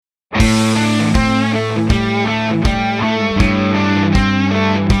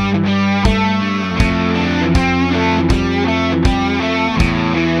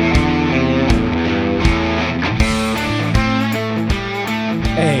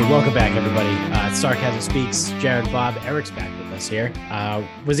Welcome back, everybody. Sarcasm Speaks. Jared, Bob, Eric's back with us here.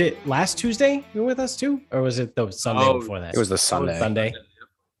 Was it last Tuesday you were with us too? Or was it the Sunday before that? It was the Sunday.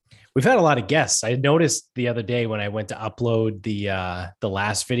 We've had a lot of guests. I noticed the other day when I went to upload the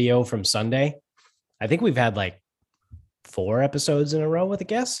last video from Sunday, I think we've had like 4 episodes in a row with a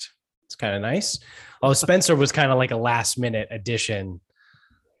guest. It's kind of nice. Oh, Spencer was kind of like a last minute addition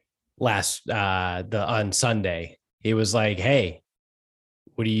on Sunday. He was like, "Hey,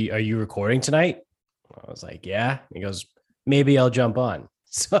 are you recording tonight?" I was like, "Yeah." He goes, "Maybe I'll jump on."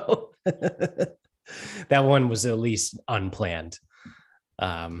 So that one was at least unplanned.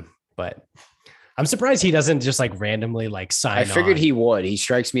 But I'm surprised he doesn't just like randomly like sign on. I figured he would. He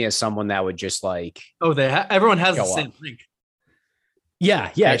strikes me as someone that would just like. Oh, everyone has the same link. Yeah.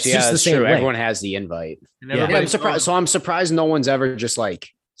 Actually, it's just the same true. link. Everyone has the invite. Yeah. I'm surprised. So I'm surprised no one's ever just like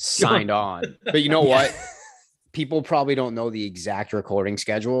signed on. But you know what? People probably don't know the exact recording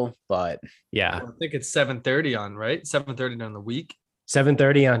schedule, but yeah, I think it's 7:30 on, right? 7:30 during the week.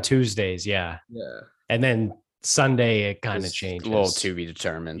 7:30 on Tuesdays. Yeah. Yeah. And then Sunday, it kind of changes. A little to be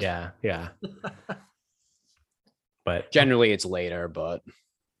determined. Yeah. But generally it's later, but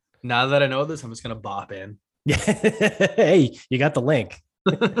now that I know this, I'm just going to bop in. Yeah. Hey, you got the link.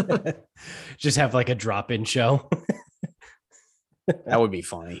 Just have like a drop-in show. That would be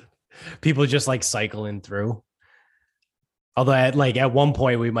funny. People just like cycling through. Although at one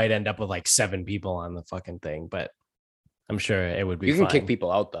point we might end up with like 7 people on the fucking thing, but I'm sure it would be You can fine. kick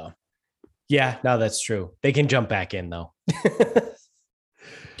people out though. Yeah, no, that's true. They can jump back in though.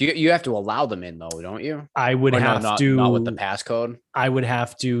 You have to allow them in though, don't you? I would have to not with the passcode. I would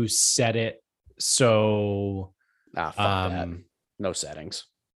have to set it so fuck that. No settings.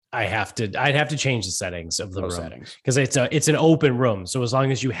 I'd have to change the settings of the room settings because it's an open room. So as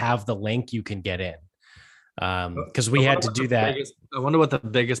long as you have the link, you can get in. Because we had to do that. I wonder what the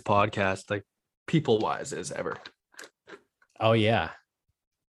biggest podcast, like people wise, is ever. Oh yeah,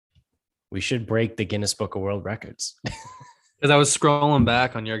 we should break the Guinness Book of World Records. Because I was scrolling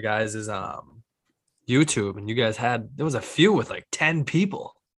back on your guys' YouTube, and you guys there was a few with like 10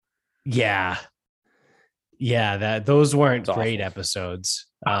 people. Yeah, those weren't great episodes.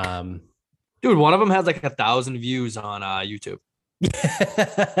 Dude, one of them had like 1,000 views on YouTube.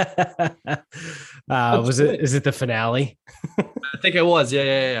 Is it the finale? I think it was.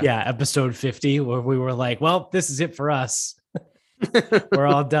 Yeah. Episode 50, where we were like, well, this is it for us. We're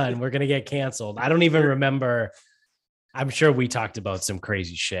all done. We're gonna get canceled. I don't even remember. I'm sure we talked about some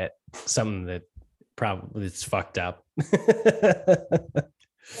crazy shit, something that probably it's fucked up.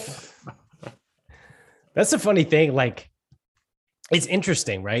 That's a funny thing. Like, it's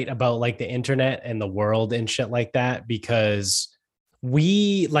interesting, right? About like the internet and the world and shit like that, because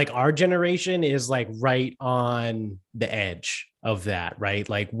we like our generation is like right on the edge of that, right?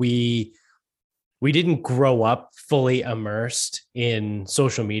 Like we didn't grow up fully immersed in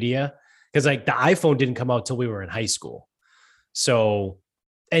social media because like the iPhone didn't come out till we were in high school. So,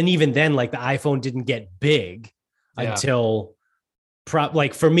 and even then, like the iPhone didn't get big until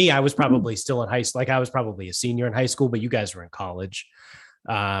like for me, I was probably still in high school. Like I was probably a senior in high school, but you guys were in college.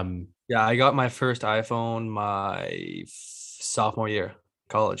 Yeah, I got my first iPhone my sophomore year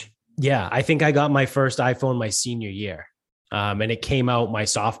college. Yeah, I think I got my first iPhone my senior year. And it came out my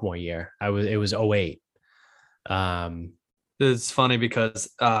sophomore year. It was 08. It's funny because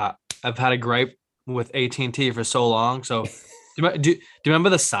I've had a gripe with AT&T for so long. So do you remember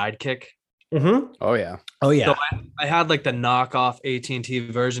the Sidekick? Mm-hmm. Oh yeah. So I had like the knockoff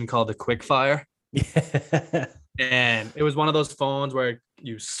AT&T version called the Quickfire. And it was one of those phones where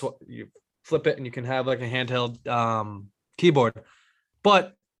you flip it and you can have like a handheld keyboard.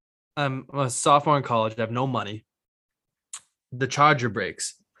 But I'm a sophomore in college. I have no money. The charger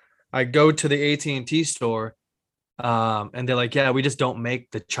breaks. I go to the AT&T store and they're like, yeah, we just don't make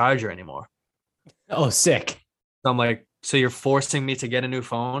the charger anymore. Oh, sick. So I'm like, so you're forcing me to get a new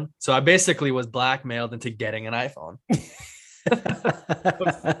phone? So I basically was blackmailed into getting an iPhone.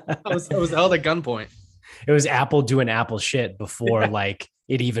 I was held at gunpoint. It was Apple doing Apple shit before like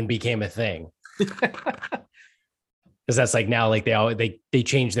it even became a thing. Because that's like now, like they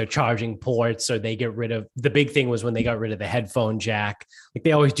change their charging ports, or they get rid of the big thing was when they got rid of the headphone jack. Like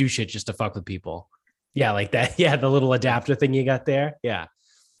they always do shit just to fuck with people. Yeah, like that. Yeah, the little adapter thing you got there. Yeah,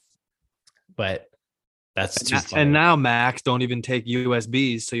 but that's too funny. And now Macs don't even take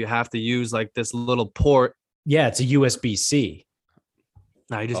USBs, so you have to use like this little port. Yeah, it's a USB-C.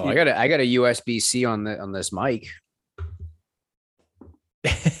 No, I got a USB-C on this mic.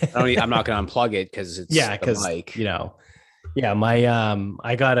 I'm not going to unplug it because it's because you know, my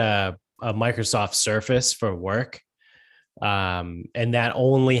I got a Microsoft Surface for work, And that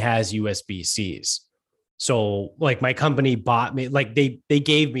only has USB-Cs. So like my company bought me, like they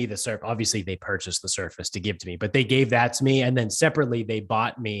gave me the Surface. Obviously they purchased the Surface to give to me, but they gave that to me. And then separately they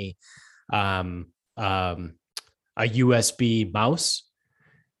bought me um, um, a USB mouse.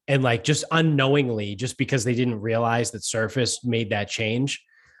 And like just unknowingly, just because they didn't realize that Surface made that change,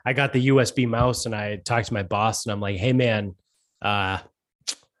 I got the USB mouse and I talked to my boss and I'm like, hey man, I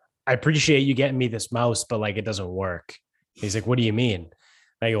appreciate you getting me this mouse, but like it doesn't work. He's like, what do you mean?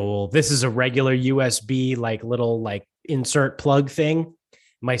 I go, well, this is a regular USB, like little like insert plug thing.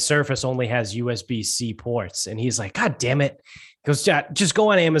 My Surface only has USB-C ports. And he's like, God damn it. He goes, just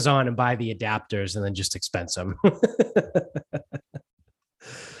go on Amazon and buy the adapters and then just expense them.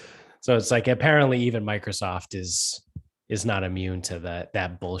 So it's like, apparently even Microsoft is not immune to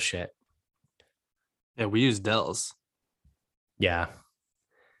that bullshit. Yeah, we use Dells. Yeah.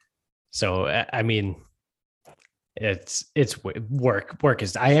 So, I mean, it's work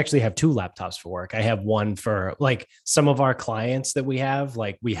is, I actually have 2 laptops for work. I have one for like some of our clients that we have,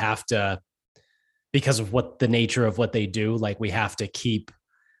 like we have to, because of what the nature of what they do, like we have to keep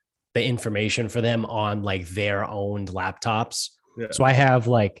the information for them on like their owned laptops. Yeah. So I have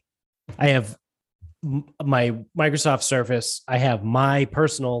my Microsoft Surface, I have my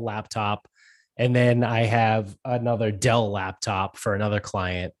personal laptop, and then I have another Dell laptop for another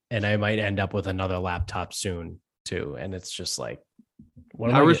client, and I might end up with another laptop soon too. And it's just like,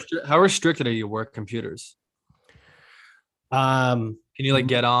 how restricted are your work computers? Can you like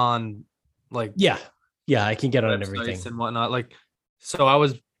get on like yeah, I can get on everything and whatnot. Like, so I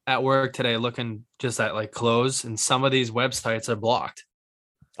was at work today looking just at like clothes, and some of these websites are blocked.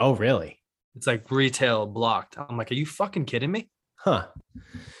 Oh, really? It's like retail blocked. I'm like, are you fucking kidding me? Huh.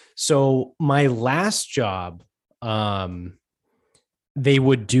 So my last job, they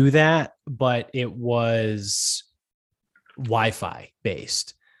would do that, but it was Wi-Fi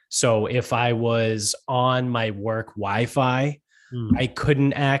based. So if I was on my work Wi-Fi, I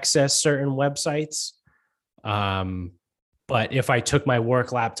couldn't access certain websites. But if I took my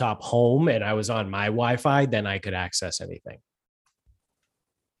work laptop home and I was on my Wi-Fi, then I could access anything.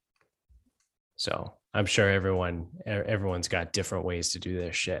 So I'm sure everyone's got different ways to do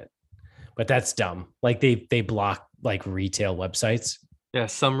their shit, but that's dumb. Like they block like retail websites. Yeah.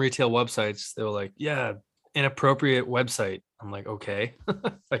 Some retail websites, they were like, yeah, inappropriate website. I'm like, okay.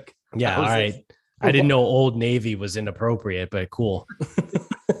 Like, yeah. All right. I didn't know Old Navy was inappropriate, but cool.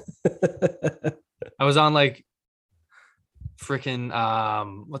 I was on like freaking,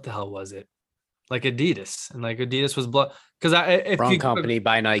 what the hell was it? Like Adidas, and like Adidas was blocked. Cause wrong company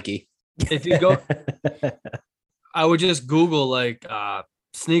by Nike. If you go, I would just Google like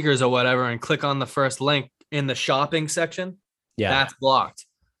sneakers or whatever and click on the first link in the shopping section. Yeah, that's blocked.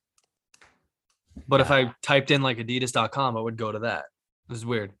 But if I typed in like adidas.com, it would go to that. It was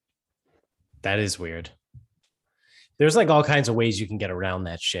weird. That is weird. There's like all kinds of ways you can get around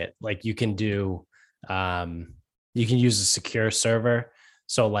that shit. Like you can do, you can use a secure server.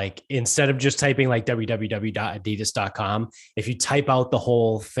 So like instead of just typing like www.adidas.com, if you type out the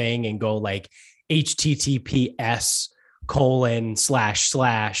whole thing and go like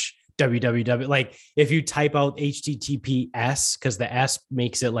https://www, like if you type out https because the S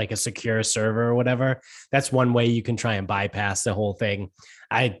makes it like a secure server or whatever, that's one way you can try and bypass the whole thing.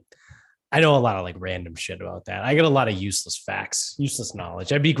 I know a lot of like random shit about that. I get a lot of useless facts, useless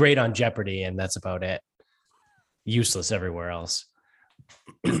knowledge. I'd be great on Jeopardy and that's about it. Useless everywhere else.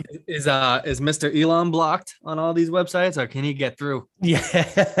 Is Mr. Elon blocked on all these websites, or can he get through?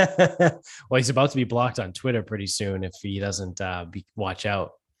 Yeah. Well, he's about to be blocked on Twitter pretty soon if he doesn't watch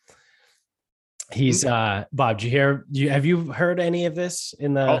out. He's Bob, did you hear? Have you heard any of this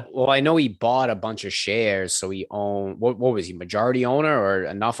in the? Well, I know he bought a bunch of shares, so he owned. What was he? Majority owner or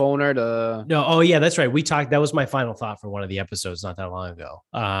enough owner to? No. Oh yeah, that's right. We talked. That was my final thought for one of the episodes not that long ago.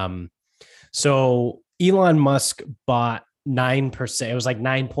 So Elon Musk bought 9%. It was like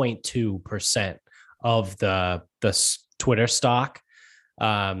 9.2% of the Twitter stock.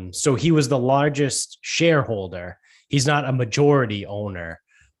 So he was the largest shareholder. He's not a majority owner,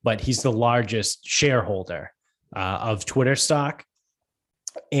 but he's the largest shareholder of Twitter stock.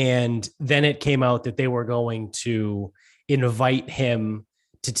 And then it came out that they were going to invite him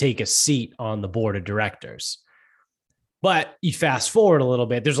to take a seat on the board of directors. But you fast forward a little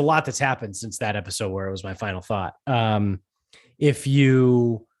bit, there's a lot that's happened since that episode where it was my final thought. If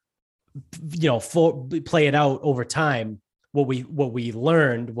you play it out over time, what we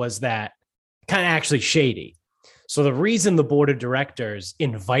learned was that kind of actually shady. So the reason the board of directors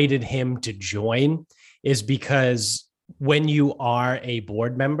invited him to join is because when you are a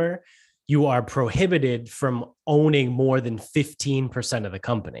board member, you are prohibited from owning more than 15% of the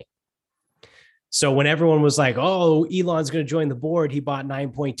company. So when everyone was like, oh, Elon's going to join the board, he bought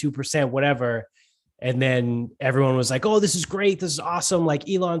 9.2%, whatever. And then everyone was like, oh, this is great. This is awesome. Like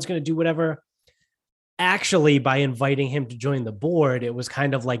Elon's going to do whatever. Actually, by inviting him to join the board, it was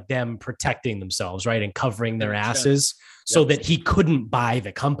kind of like them protecting themselves, right? And covering their asses so that he couldn't buy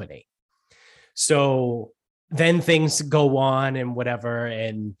the company. So then things go on and whatever.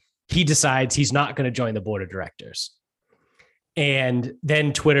 And he decides he's not going to join the board of directors. And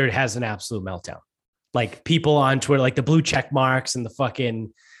then Twitter has an absolute meltdown. Like people on Twitter, like the blue check marks and the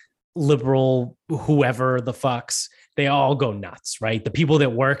fucking liberal, whoever the fucks, they all go nuts, right? The people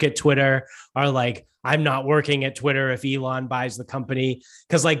that work at Twitter are like, I'm not working at Twitter if Elon buys the company.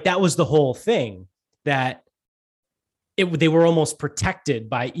 Cause like that was the whole thing, that they were almost protected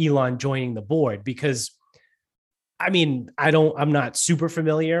by Elon joining the board. Because I mean, I'm not super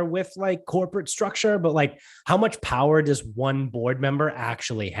familiar with like corporate structure, but like how much power does one board member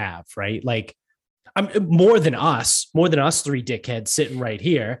actually have, right? Like I'm more than us three dickheads sitting right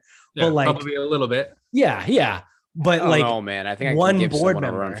here. Yeah, but like probably a little bit. Yeah. But like, oh man, I think I one can give board someone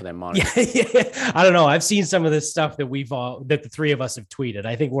member a run for their money. Yeah. I don't know. I've seen some of this stuff that that the three of us have tweeted.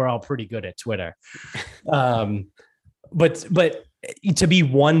 I think we're all pretty good at Twitter. But to be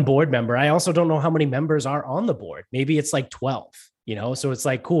one board member, I also don't know how many members are on the board. Maybe it's like 12, so it's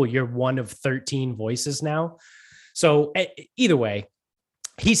like, cool, you're one of 13 voices now. So either way,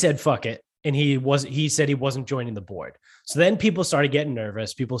 he said, fuck it. And he said he wasn't joining the board. So then people started getting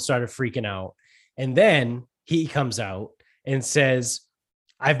nervous. People started freaking out. And then he comes out and says,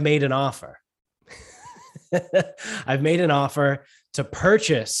 I've made an offer. I've made an offer to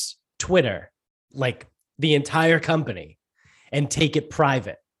purchase Twitter, like the entire company, and take it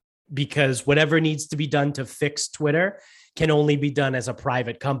private, because whatever needs to be done to fix Twitter can only be done as a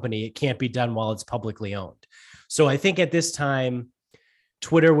private company. It can't be done while it's publicly owned. So I think at this time,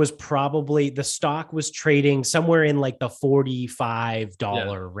 Twitter was probably, the stock was trading somewhere in like the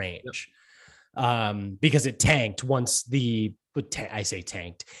 $45 range. Because it tanked once I say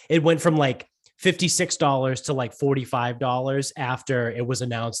tanked. It went from like $56 to like $45 after it was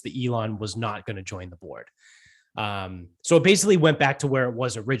announced that Elon was not going to join the board. So it basically went back to where it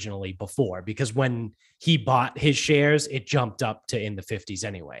was originally before, because when he bought his shares, it jumped up to in the 50s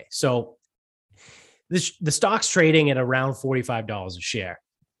anyway. So the stock's trading at around $45 a share.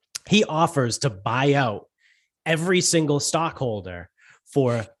 He offers to buy out every single stockholder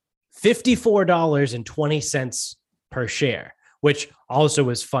for $54.20 per share, which also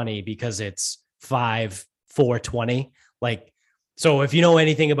is funny because it's 420. Like, so if you know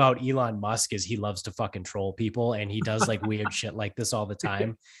anything about Elon Musk, is he loves to fucking troll people, and he does like weird shit like this all the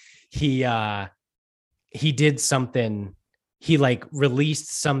time. He did something. He like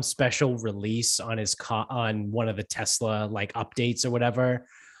released some special release on on one of the Tesla like updates or whatever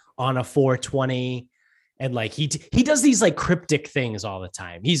on a 420. And like he does these like cryptic things all the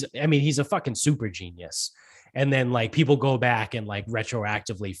time. He's a fucking super genius. And then like people go back and like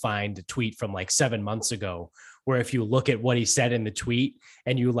retroactively find a tweet from like 7 months ago, where if you look at what he said in the tweet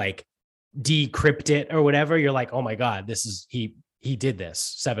and you like decrypt it or whatever, you're like, oh my God, this is, he did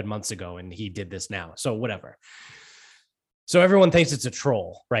this 7 months ago and he did this now. So whatever. So everyone thinks it's a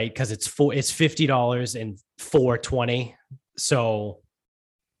troll, right? Because it's $50 and 420. So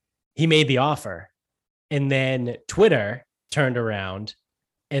he made the offer. And then Twitter turned around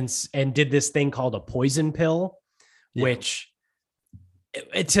and did this thing called a poison pill, which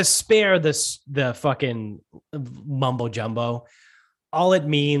to spare the fucking mumbo jumbo, all it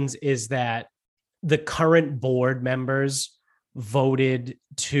means is that the current board members voted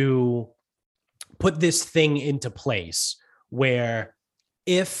to put this thing into place where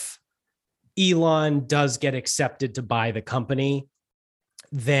if Elon does get accepted to buy the company,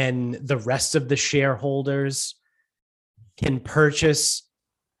 then the rest of the shareholders can purchase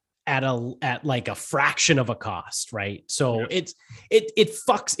at like a fraction of a cost, right? So it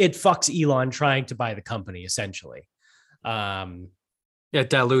fucks Elon trying to buy the company essentially. It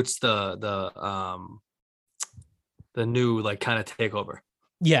dilutes the new like kind of takeover.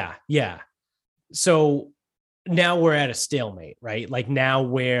 Yeah. So now we're at a stalemate, right? Like now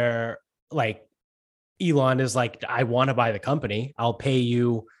where like Elon is like, I want to buy the company. I'll pay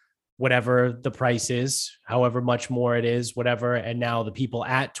you whatever the price is, however much more it is, whatever. And now the people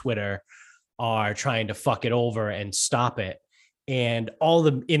at Twitter are trying to fuck it over and stop it. And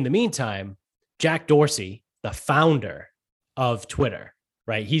in the meantime, Jack Dorsey, the founder of Twitter,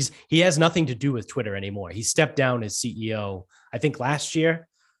 right? He has nothing to do with Twitter anymore. He stepped down as CEO, I think last year.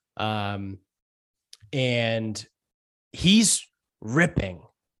 And he's ripping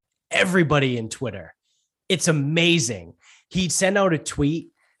everybody in Twitter. It's amazing. He'd send out a tweet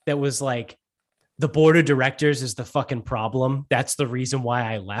that was like, the board of directors is the fucking problem. That's the reason why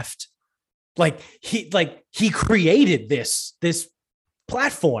I left. He created this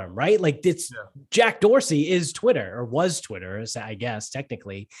platform, right? Like Jack Dorsey is Twitter, or was Twitter, I guess,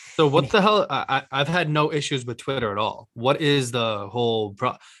 technically. So what the hell? I've had no issues with Twitter at all. What is the whole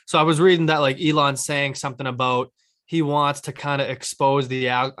So I was reading that like Elon's saying something about he wants to kind of expose the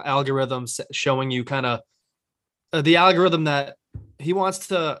algorithms, showing you kind of the algorithm that he wants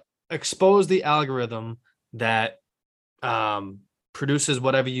to expose the algorithm that produces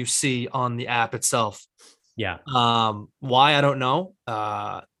whatever you see on the app itself. Yeah. Why? I don't know.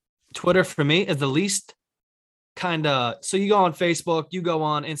 Twitter for me is the least kind of, so you go on Facebook, you go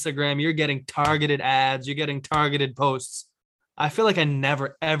on Instagram, you're getting targeted ads, you're getting targeted posts. I feel like I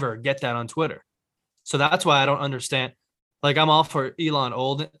never, ever get that on Twitter. So that's why I don't understand. Like, I'm all for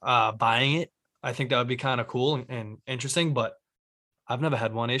Elon buying it. I think that would be kind of cool and interesting, but I've never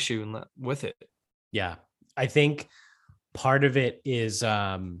had one issue with it. Yeah. I think part of it is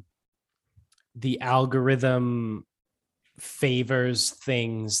the algorithm favors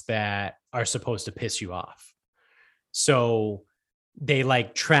things that are supposed to piss you off. So they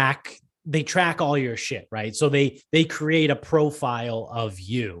track all your shit, right? So they create a profile of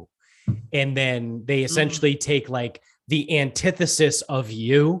you, and then they essentially take like the antithesis of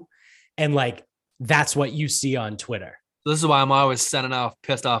you, and like that's what you see on Twitter. This is why I'm always sending off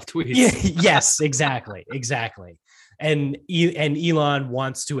pissed off tweets. Yes, exactly. And Elon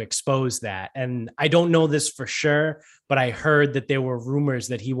wants to expose that. And I don't know this for sure, but I heard that there were rumors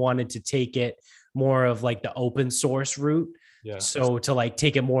that he wanted to take it more of like the open source route. Yeah. So to like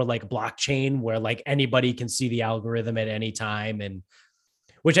take it more like blockchain, where like anybody can see the algorithm at any time, and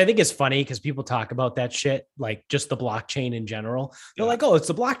which I think is funny because people talk about that shit, like just the blockchain in general. They're like, oh, it's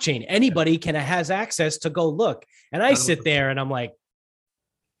the blockchain. Anybody has access to go look. And I sit there and I'm like,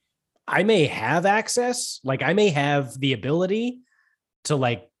 I may have access, like I may have the ability to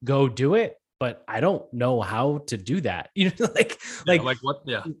like go do it, but I don't know how to do that. You know, like what?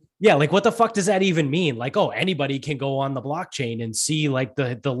 Yeah. Yeah. Like what the fuck does that even mean? Like, oh, anybody can go on the blockchain and see like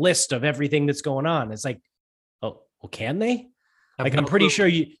the list of everything that's going on. It's like, oh, well, can they? Like, I'm pretty sure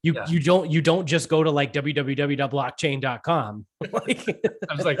you don't just go to like www.blockchain.com. Like,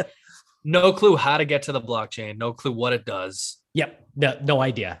 I was like, no clue how to get to the blockchain. No clue what it does. Yep. No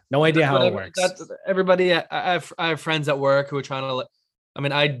idea. No idea how it works. That's everybody. I have friends at work who are trying to. I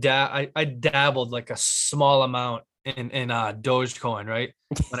mean, I dabbled like a small amount in Dogecoin, right?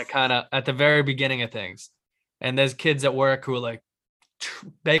 When it kind of at the very beginning of things, and there's kids at work who are like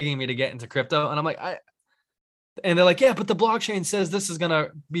begging me to get into crypto, and I'm like, and they're like, yeah, but the blockchain says this is gonna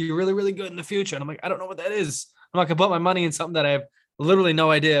be really, really good in the future, and I'm like, I don't know what that is. I'm not gonna put my money in something that I have literally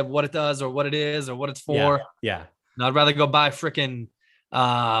no idea of what it does or what it is or what it's for. Yeah. And I'd rather go buy freaking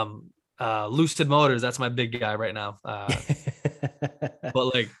Lucid Motors. That's my big guy right now.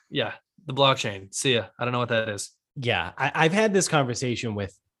 But like, yeah, the blockchain. See ya. I don't know what that is. Yeah, I've had this conversation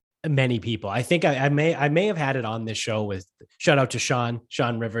with many people. I think I may have had it on this show with shout out to Sean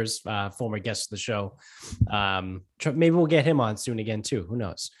Rivers, former guest of the show. Maybe we'll get him on soon again too. Who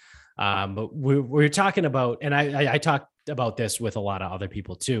knows? But we're talking about, and I talked about this with a lot of other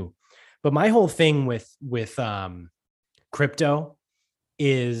people too. But my whole thing with crypto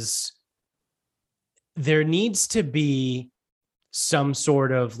is there needs to be some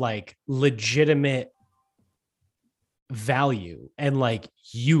sort of like legitimate value and like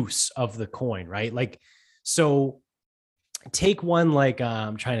use of the coin, right? Like, so take one, like,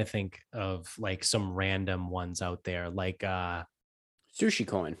 I'm trying to think of like some random ones out there, like Sushi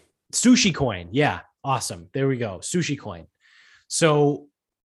coin. Yeah. Awesome. There we go. Sushi coin. So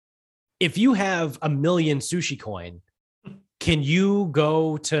if you have 1 million sushi coin, can you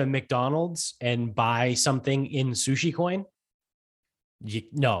go to McDonald's and buy something in sushi coin?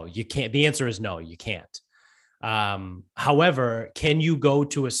 No, you can't. The answer is no, you can't. However, can you go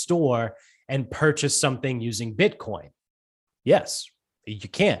to a store and purchase something using Bitcoin? Yes, you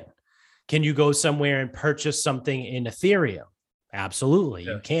can. Can you go somewhere and purchase something in Ethereum? Absolutely,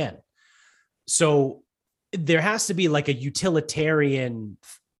 you can. So there has to be like a utilitarian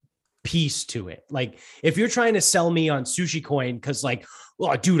piece to it. Like if you're trying to sell me on Sushi Coin because like,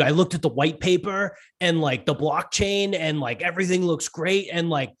 oh, dude, I looked at the white paper and like the blockchain and like everything looks great and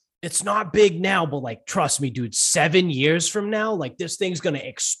like it's not big now, but like trust me, dude, 7 years from now, like this thing's gonna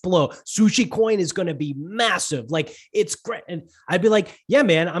explode. Sushi Coin is gonna be massive. Like it's great. And I'd be like, yeah,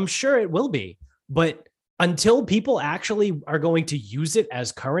 man, I'm sure it will be. But until people actually are going to use it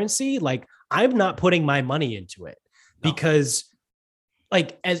as currency, like I'm not putting my money into it because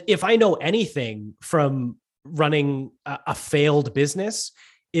like, as if I know anything from running a failed business,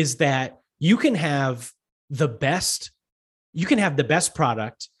 is that you can have the best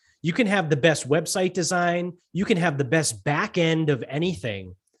product, you can have the best website design, you can have the best back end of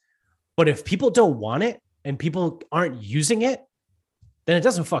anything, but if people don't want it and people aren't using it, then it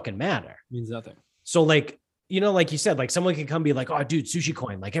doesn't fucking matter. It means nothing. So like, like you said, like someone can come be like, oh dude, Sushi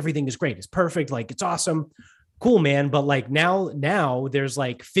Coin, like everything is great, it's perfect, like it's awesome, cool, man. But like now there's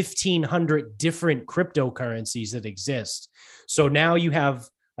like 1,500 different cryptocurrencies that exist. So now you have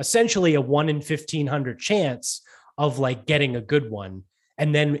essentially a 1 in 1,500 chance of like getting a good one.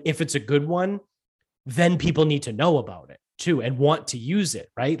 And then if it's a good one, then people need to know about it too and want to use it,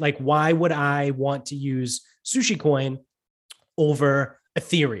 right? Like, why would I want to use Sushi Coin over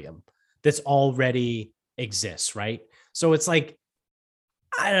Ethereum that's already exists, right? So it's like,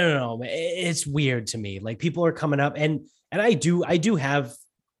 I don't know, it's weird to me. Like, people are coming up, and I do have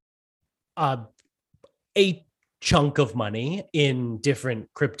a chunk of money in different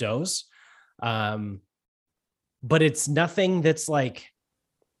cryptos, but it's nothing that's like,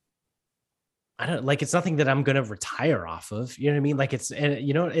 I don't like, it's nothing that I'm going to retire off of. You know what I mean? Like it's, and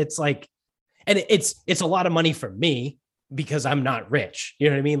it's like, and it's a lot of money for me because I'm not rich. You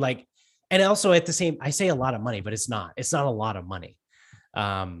know what I mean? Like, and also at the same, I say a lot of money, but it's not a lot of money.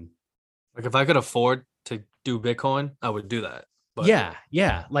 Like if I could afford to do Bitcoin, I would do that. But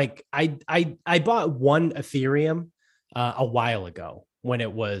yeah. Like I bought one Ethereum a while ago when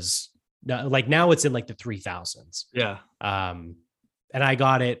it was like, now it's in like the 3,000s. Yeah. And I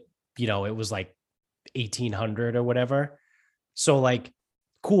got it, it was like 1,800 or whatever. So like,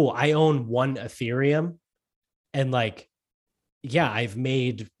 cool. I own one Ethereum, and like, yeah, I've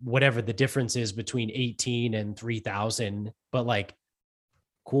made whatever the difference is between 18 and 3,000, but like,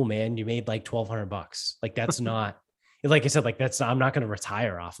 cool, man, you made like $1,200. Like, that's not, like I said, like I'm not going to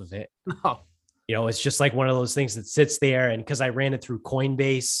retire off of it. No. It's just like one of those things that sits there. And because I ran it through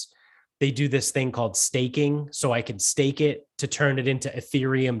Coinbase, they do this thing called staking. So I can stake it to turn it into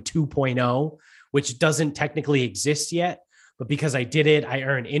Ethereum 2.0, which doesn't technically exist yet. But because I did it, I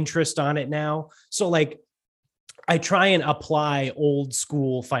earn interest on it now. So like, I try and apply old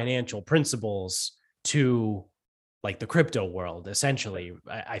school financial principles to like the crypto world, essentially.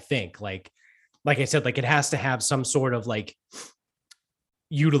 I think like I said, like it has to have some sort of like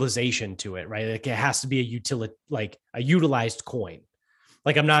utilization to it, right? Like it has to be a utilized coin.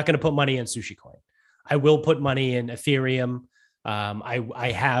 Like I'm not going to put money in Sushi Coin. I will put money in Ethereum.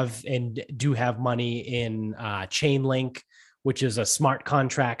 I have and do have money in Chainlink, which is a smart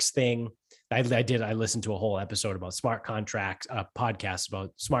contracts thing. I listened to a whole episode about smart contracts, podcast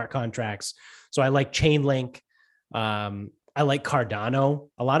about smart contracts. So I like Chainlink. I like Cardano.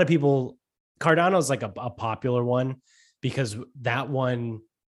 A lot of people, Cardano is like a popular one because that one,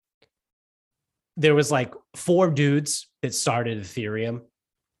 there was like 4 dudes that started Ethereum,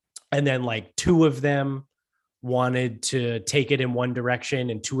 and then like 2 of them wanted to take it in one direction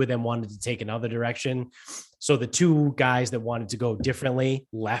and 2 of them wanted to take another direction. So the 2 guys that wanted to go differently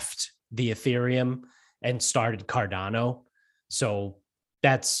left the Ethereum and started Cardano. So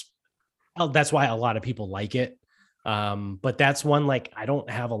that's why a lot of people like it. But that's one, like, I don't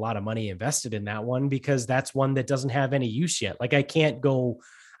have a lot of money invested in that one because that's one that doesn't have any use yet. Like I can't go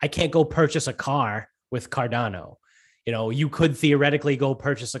purchase a car with Cardano. You could theoretically go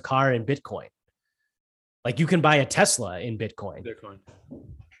purchase a car in Bitcoin. Like you can buy a Tesla in Bitcoin.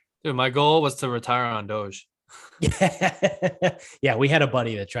 Dude, my goal was to retire on Doge. Yeah, we had a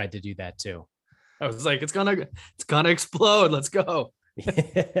buddy that tried to do that too. I was like, it's gonna explode. Let's go.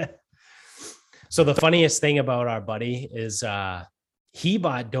 So the funniest thing about our buddy is he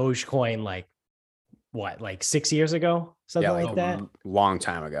bought Dogecoin like 6 years ago, something like that. Long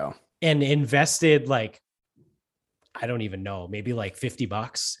time ago. And invested like, I don't even know, maybe like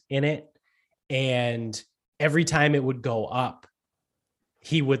 $50 in it. And every time it would go up,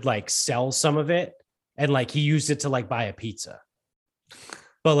 he would like sell some of it. And like he used it to like buy a pizza.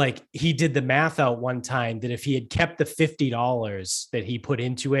 But like he did the math out one time that if he had kept the $50 that he put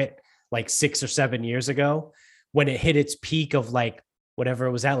into it like 6 or 7 years ago, when it hit its peak of like whatever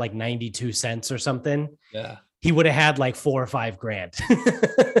it was at, like 92 cents or something, yeah, he would have had like 4 or 5 grand.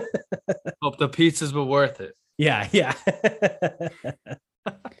 Hope the pizzas were worth it. Yeah.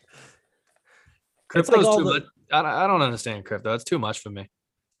 Crypto's like too much. I don't understand crypto. It's too much for me.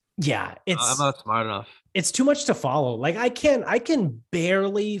 Yeah, I'm not smart enough. It's too much to follow. Like I can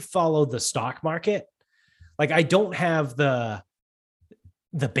barely follow the stock market. Like I don't have the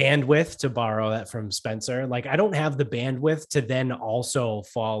bandwidth, to borrow that from Spencer. Like I don't have the bandwidth to then also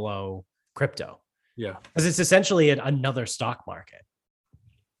follow crypto. Yeah, because it's essentially another stock market.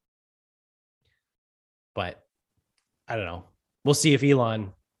 But I don't know. We'll see if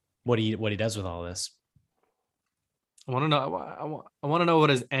Elon what he does with all this. I want to know. I want to know what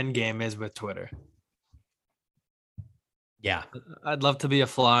his end game is with Twitter. Yeah. I'd love to be a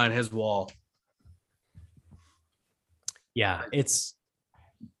fly on his wall. Yeah, it's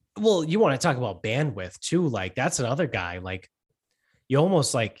well, you want to talk about bandwidth too. Like that's another guy. Like you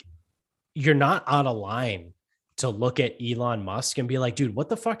almost like you're not out of line to look at Elon Musk and be like, dude, what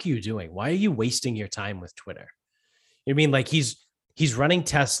the fuck are you doing? Why are you wasting your time with Twitter? You know what I mean, like he's running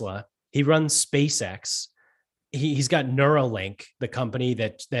Tesla, he runs SpaceX, he's got Neuralink, the company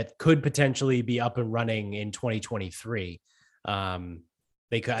that could potentially be up and running in 2023.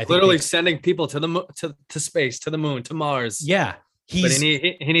 They could, I think literally sending people to the to space, to the moon, to Mars. Yeah, he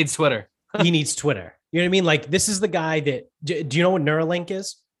needs Twitter. He needs Twitter. You know what I mean? Like this is the guy that. Do you know what Neuralink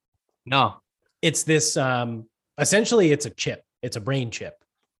is? No, it's this. Essentially, it's a chip. It's a brain chip.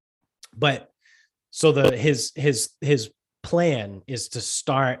 But so his plan is to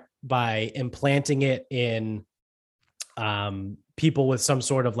start by implanting it in people with some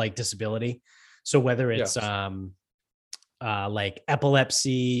sort of like disability. So whether it's like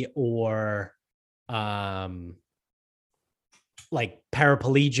epilepsy or like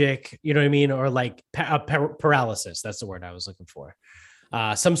paraplegic, you know what I mean? Or like paralysis. That's the word I was looking for.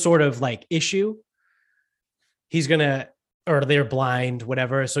 Some sort of like issue. He's going to, or they're blind,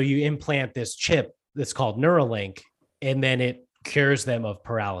 whatever. So you implant this chip that's called Neuralink, and then it cures them of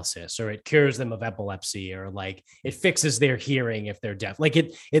paralysis, or it cures them of epilepsy, or like it fixes their hearing if they're deaf. Like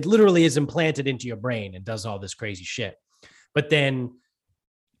it literally is implanted into your brain and does all this crazy shit. But then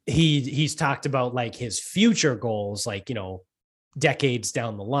he's talked about like his future goals, like, you know, decades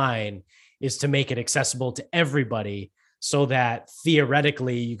down the line, is to make it accessible to everybody so that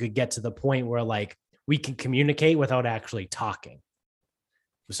theoretically you could get to the point where like we can communicate without actually talking.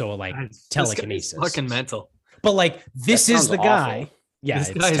 So like telekinesis. Fucking mental. But like this is the guy. Awful. Yeah, this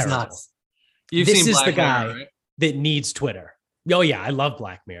guy is nuts. You've this seen is Black the guy Mirror, right? That needs Twitter. Oh yeah, I love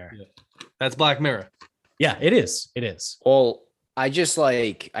Black Mirror. Yeah. That's Black Mirror. Yeah, it is. It is. Well, I just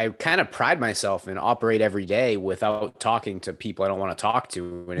like, I kind of pride myself and operate every day without talking to people I don't want to talk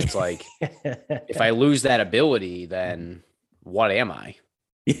to. And it's like, if I lose that ability, then what am I?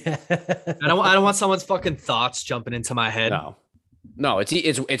 Yeah. I don't want someone's fucking thoughts jumping into my head. No,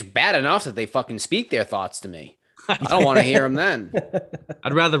 it's bad enough that they fucking speak their thoughts to me. I don't want to hear them then.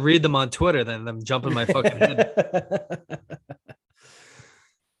 I'd rather read them on Twitter than them jump in my fucking head.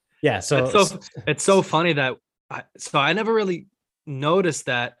 Yeah, so it's so funny that I never really noticed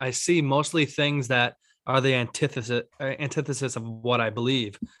that. I see mostly things that are the antithesis of what I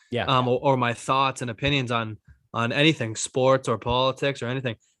believe. Yeah. Or my thoughts and opinions on anything, sports or politics or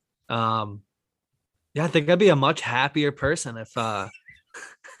anything. Yeah, I think I'd be a much happier person if Elon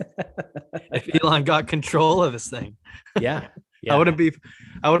got control of this thing. Yeah. I wouldn't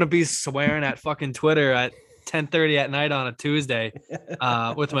be swearing at fucking Twitter at 10:30 at night on a Tuesday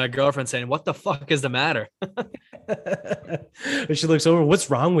with my girlfriend saying, "What the fuck is the matter?" She looks over. What's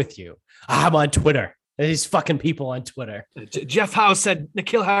wrong with you? I'm on Twitter. These fucking people on Twitter. Jeff Howe said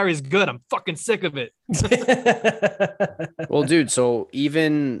N'Keal Harry is good. I'm fucking sick of it. Well, dude, so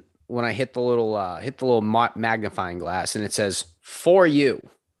even when I hit the little magnifying glass and it says for you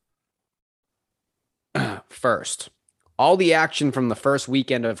first, all the action from the first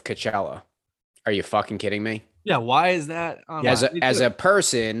weekend of Coachella. Are you fucking kidding me? Yeah. Why is that? As a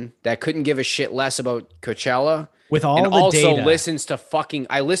person that couldn't give a shit less about Coachella, with all and the also data.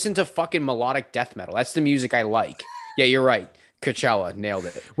 I listen to fucking melodic death metal. That's the music I like. Yeah, you're right. Coachella nailed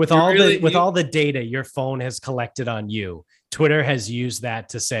it. With all the data your phone has collected on you, Twitter has used that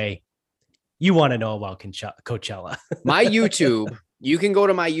to say, you want to know about Coachella. My YouTube, you can go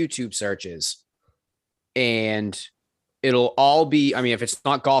to my YouTube searches and it'll all be, I mean, if it's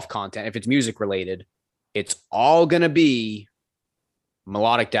not golf content, if it's music related, it's all going to be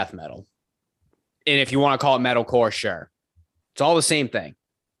melodic death metal. And if you want to call it metalcore, sure. It's all the same thing.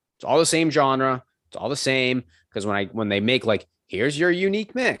 It's all the same genre. It's all the same. Because when they make like, here's your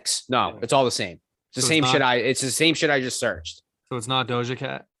unique mix. No, it's all the same. It's the same shit. It's the same shit I just searched. So it's not Doja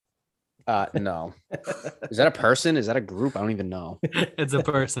Cat? No. Is that a person? Is that a group? I don't even know. It's a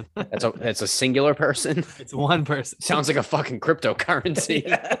person. It's a singular person. It's one person. Sounds like a fucking cryptocurrency.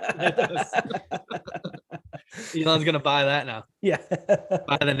 Elon's gonna buy that now. Yeah.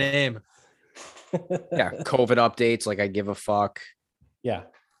 Buy the name. Yeah. COVID updates. Like I give a fuck. Yeah.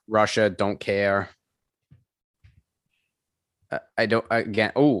 Russia don't care. I don't.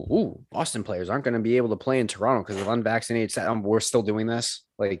 Again. Oh, Boston players aren't going to be able to play in Toronto because of unvaccinated. We're still doing this.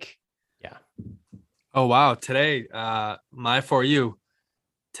 Like. Yeah. Oh wow! Today, my For You,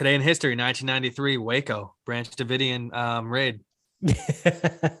 Today in history, 1993, Waco, Branch Davidian raid.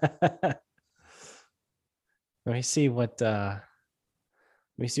 Let me see what I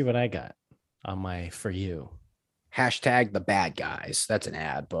got on my For You. Hashtag the bad guys. That's an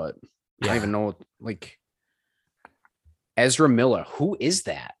ad, but I don't even know. Like Ezra Miller. Who is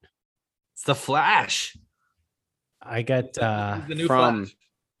that? It's the Flash. I got He's the new from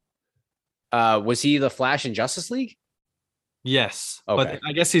Flash. Was he the Flash in Justice League? Yes, Okay. but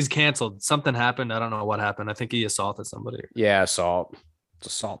I guess he's canceled. Something happened. I don't know what happened. I think he assaulted somebody. Yeah, assault. It's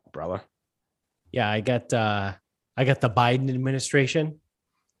assault, brother. yeah, I got the Biden administration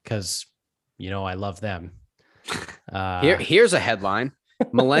because I love them. Here's a headline.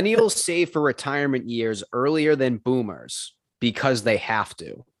 Millennials save for retirement years earlier than boomers because they have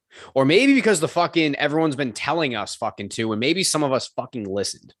to. Or maybe because the fucking everyone's been telling us fucking to, and maybe some of us fucking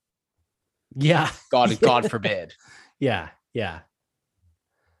listened. Yeah. God forbid. Yeah. I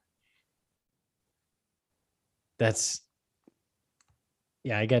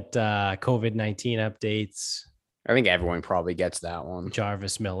got COVID-19 updates. I think everyone probably gets that one.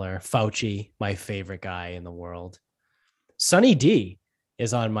 Jarvis Miller, Fauci, my favorite guy in the world. Sunny D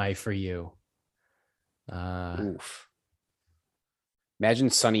is on my For You. Oof. Imagine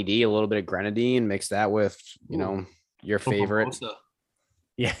Sunny D, a little bit of grenadine, mix that with, your favorite. Mimosa.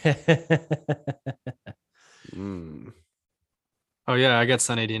 Yeah. Oh yeah, I got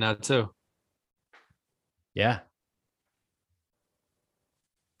Sunny D now too. Yeah.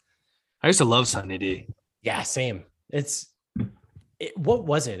 I used to love Sunny D. Yeah, same. What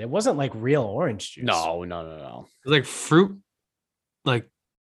was it? It wasn't like real orange juice. No. It was like fruit, like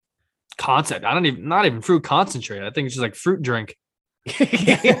concept. Not even fruit concentrate. I think it's just like fruit drink.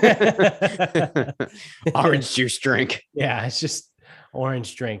 Orange juice drink. Yeah, it's just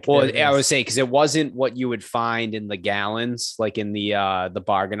orange drink. Well, I would say because it wasn't what you would find in the gallons, like in the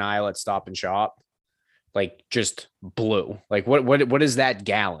bargain aisle at Stop and Shop, like just blue. Like what is that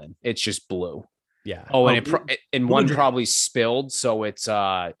gallon? It's just blue. Yeah. Oh, and one probably spilled, so it's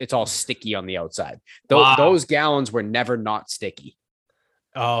all sticky on the outside. Those gallons were never not sticky.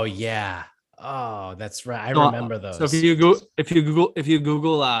 Oh yeah. Oh, that's right. I remember those. So if you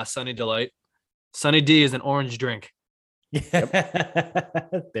Google Sunny Delight, Sunny D is an orange drink. Yep.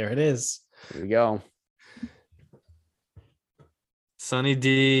 There it is. There we go. Sunny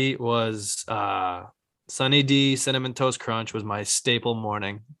D Cinnamon Toast Crunch was my staple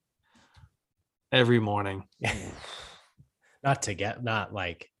morning. Every morning. Not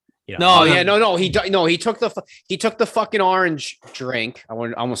like No. He took the fucking orange drink. I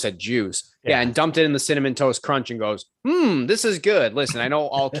almost said juice. Yeah, and dumped it in the Cinnamon Toast Crunch and goes, this is good. Listen, I know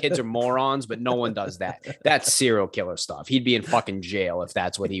all kids are morons, but no one does that. That's serial killer stuff. He'd be in fucking jail if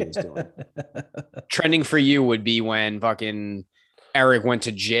that's what he was doing. Trending For You would be when fucking Eric went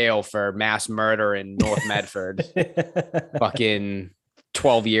to jail for mass murder in North Medford fucking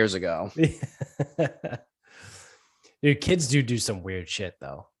 12 years ago. Dude, kids do some weird shit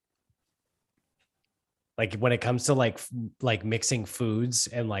though. Like when it comes to like mixing foods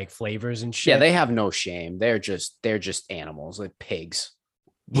and like flavors and shit. Yeah, they have no shame. They're just animals, like pigs.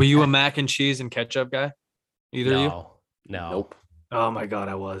 Were you a mac and cheese and ketchup guy? Either of you? No. Nope. Oh my God,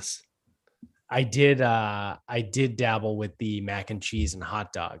 I was. I did dabble with the mac and cheese and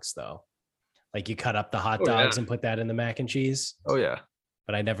hot dogs though. Like you cut up the hot dogs and put that in the mac and cheese. Oh yeah.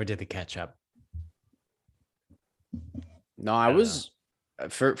 But I never did the ketchup. No, I was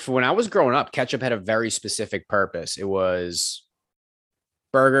for when I was growing up, ketchup had a very specific purpose. It was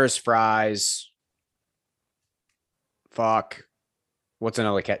burgers, fries. Fuck. What's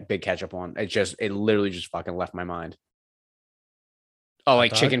another big ketchup one? It literally just fucking left my mind. Oh,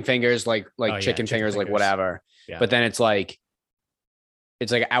 like chicken fingers, like chicken fingers, like whatever. Yeah. But then it's like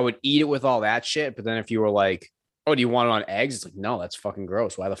I would eat it with all that shit. But then if you were like, oh, do you want it on eggs? It's like, no, that's fucking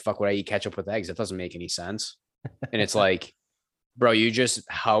gross. Why the fuck would I eat ketchup with eggs? That doesn't make any sense. And it's like, bro, you just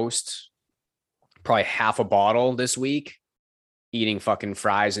housed probably half a bottle this week eating fucking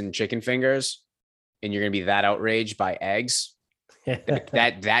fries and chicken fingers, and you're gonna be that outraged by eggs.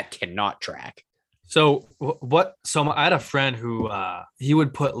 that cannot track. So what? So I had a friend who he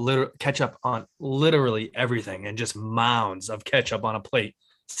would put ketchup on literally everything and just mounds of ketchup on a plate.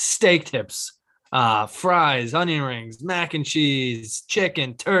 Steak tips, fries, onion rings, mac and cheese,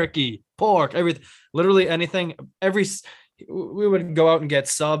 chicken, turkey, pork, everything. Literally anything. We would go out and get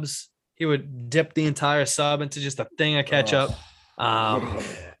subs. He would dip the entire sub into just a thing of ketchup.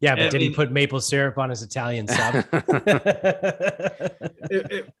 Yeah, but did he put maple syrup on his Italian sub?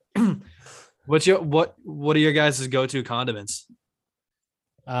 What are your guys' go-to condiments?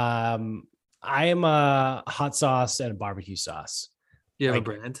 I am a hot sauce and a barbecue sauce You have Like, a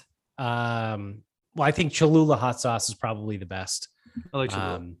brand? Well, I think Cholula hot sauce is probably the best. I like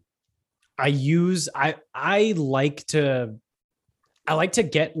Cholula. I like to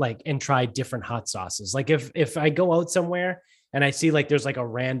get like and try different hot sauces. Like if I go out somewhere and I see like there's like a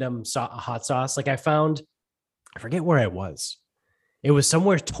random hot sauce, like I forget where I was. It was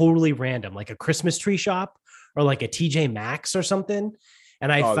somewhere totally random, like a Christmas tree shop or like a TJ Maxx or something.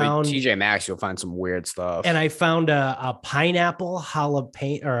 And I found TJ Maxx, you'll find some weird stuff. and I found a pineapple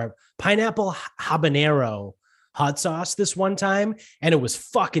jalapeno or pineapple habanero hot sauce this one time, and it was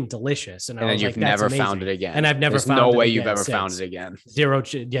fucking delicious. And I then was you've like, "That's never amazing." found it again. And I've never There's found no it way again you've ever since. found it again. Zero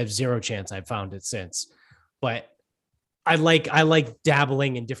chance I've found it since. But I like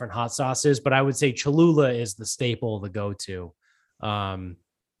dabbling in different hot sauces, but I would say Cholula is the staple, the go-to. And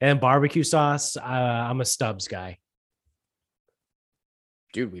barbecue sauce, I'm a Stubbs guy.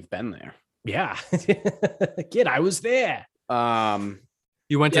 Dude, we've been there. Yeah. Kid, I was there.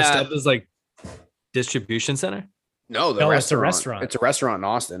 You went to Stubbs' like distribution center? No, it's a restaurant. It's a restaurant in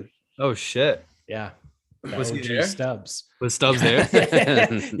Austin. Oh shit. Yeah. Was he OG there? Stubbs. Was Stubbs there?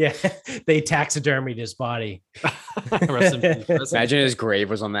 Yeah. They taxidermied his body. Rest in peace. Rest in Imagine his grave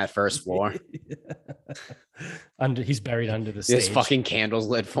was on that first floor. He's buried under the stage. There's fucking candles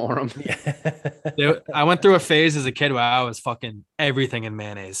lit for him. Yeah. I went through a phase as a kid where I was fucking everything in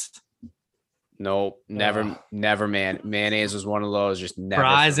mayonnaise. Nope, never, man. Mayonnaise was one of those, just never.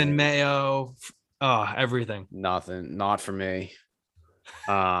 Fries for and me. mayo. Oh, everything. Nothing, not for me.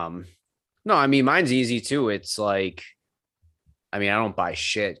 No, I mean, mine's easy too. It's like, I mean, I don't buy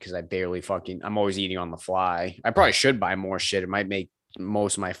shit because I barely I'm always eating on the fly. I probably should buy more shit. It might make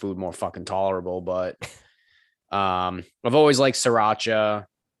most of my food more fucking tolerable, but I've always liked sriracha.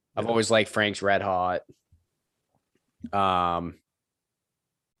 I've always liked Frank's Red Hot. I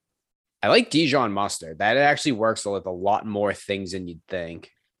like Dijon mustard. That actually works with a lot more things than you'd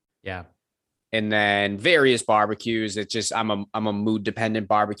think. Yeah. And then various barbecues. It's just I'm a mood dependent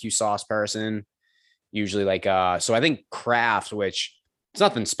barbecue sauce person. Usually like so I think Kraft, which it's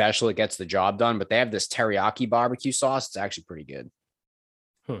nothing special, it gets the job done, but they have this teriyaki barbecue sauce. It's actually pretty good.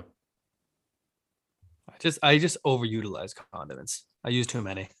 I just overutilize condiments. I use too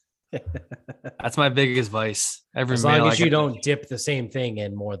many. That's my biggest vice. Every As long meal as I you get- don't dip the same thing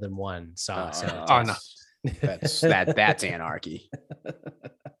in more than one sauce. Oh, no. That's anarchy.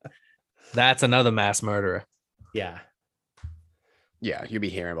 That's another mass murderer. Yeah. Yeah, you'll be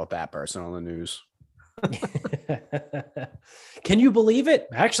hearing about that person on the news. Can you believe it?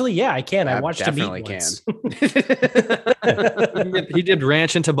 Actually, yeah, I can. I watched him definitely eat once. He did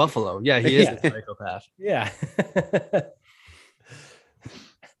ranch into Buffalo. Yeah, he is Yeah. a psychopath. Yeah.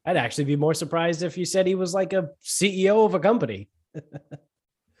 I'd actually be more surprised if you said he was like a CEO of a company.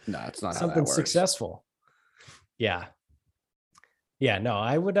 No, it's not how Something that works. successful. Yeah. Yeah, no,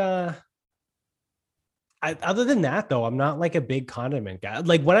 I would other than that though, I'm not like a big condiment guy.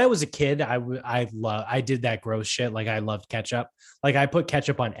 Like when I was a kid, I did that gross shit. Like I loved ketchup. Like I put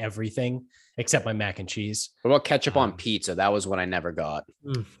ketchup on everything except my mac and cheese. What about ketchup on pizza? That was what I never got.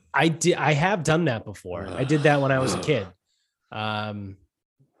 I have done that before. I did that when I was a kid.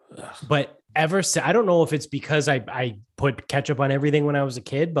 But ever since, I don't know if it's because I put ketchup on everything when I was a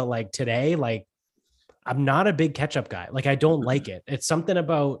kid, but like today, like I'm not a big ketchup guy. Like I don't like it. It's something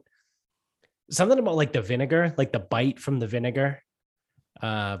about like the vinegar, like the bite from the vinegar.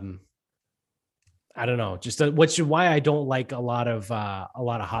 I don't know, just why I don't like a lot of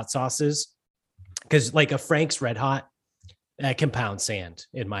hot sauces, because like a Frank's Red Hot, that can pound sand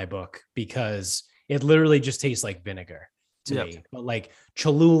in my book because it literally just tastes like vinegar to me. But like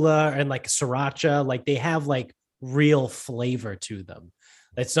Cholula and like sriracha, like they have like real flavor to them.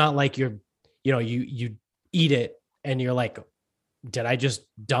 It's not like you eat it and you're like, did I just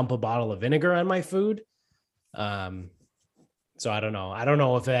dump a bottle of vinegar on my food? So I don't know. I don't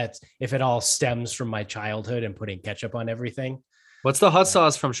know if it all stems from my childhood and putting ketchup on everything. What's the hot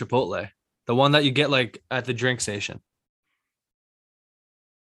sauce from Chipotle? The one that you get like at the drink station.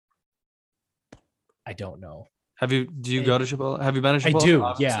 I don't know. Do you go to Chipotle? Have you been to Chipotle? I do.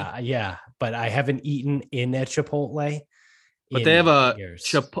 Obviously. Yeah. But I haven't eaten in a Chipotle. But they have a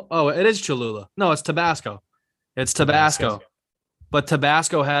years. it is Cholula. No, it's Tabasco. It's Tabasco. But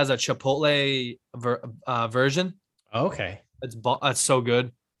Tabasco has a Chipotle version. Okay. It's so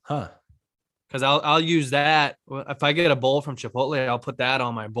good. Huh. Because I'll use that if I get a bowl from Chipotle. I'll put that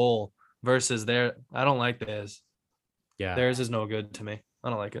on my bowl versus I don't like theirs. Yeah. Theirs is no good to me. I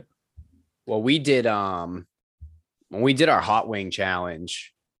don't like it. Well, we did when we did our hot wing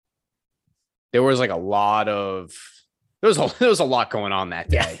challenge, there was like a lot going on that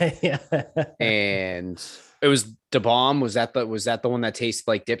day. Yeah. And It was Da Bomb. Was that the one that tasted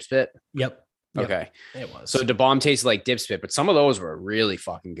like Dip Spit? Yep. Okay. It was. So Da Bomb tasted like Dip Spit, but some of those were really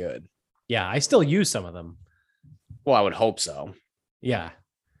fucking good. Yeah, I still use some of them. Well, I would hope so. Yeah.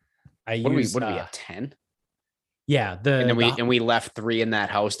 What do we have? 10? Yeah. And then we left 3 in that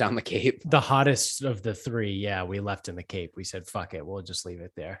house down the Cape. The hottest of the 3, yeah, we left in the Cape. We said, fuck it, we'll just leave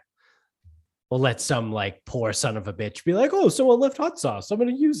it there. We'll let some like poor son of a bitch be like, oh, someone left hot sauce, I'm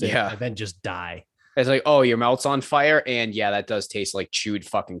gonna use it. Yeah. And then just die. It's like, oh, your mouth's on fire. And yeah, that does taste like chewed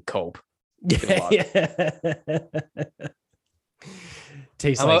fucking cope. Yeah.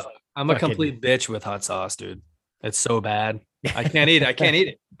 Tastes like I'm a complete bitch with hot sauce, dude. It's so bad. I can't eat it. I can't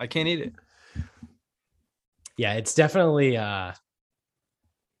eat it. Yeah, it's definitely I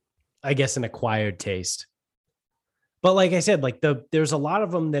guess an acquired taste. But like I said, like there's a lot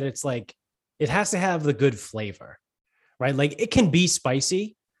of them that it's like it has to have the good flavor, right? Like it can be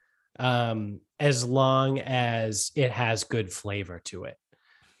spicy as long as it has good flavor to it.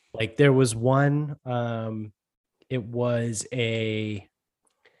 Like there was one it was a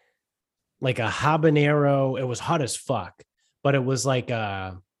habanero, it was hot as fuck, but it was like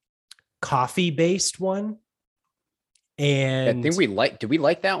a coffee based one. And I think did we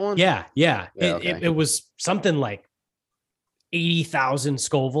like that one? Yeah. Okay. It was something like 80,000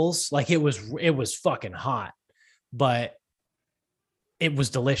 Scovilles. Like it was fucking hot, but it was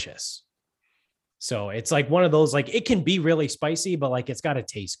delicious. So it's like one of those, like it can be really spicy, but like it's got to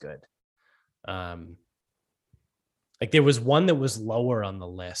taste good. Like there was one that was lower on the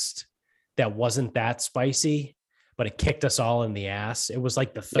list that wasn't that spicy, but it kicked us all in the ass. It was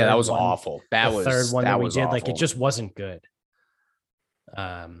like the third. Yeah, that was one, awful. That was third one that we did. awful. Like it just wasn't good.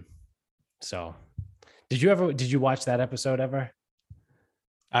 So did you watch that episode ever?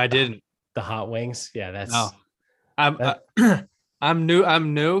 I didn't. The hot wings? Yeah, that's no. I'm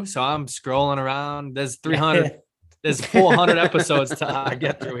new, so I'm scrolling around. There's 300, there's 400 episodes to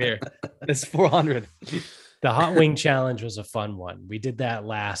get through here. There's 400. The hot wing challenge was a fun one. We did that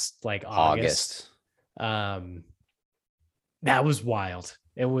last like August. That was wild.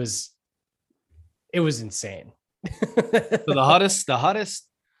 It was insane. So the hottest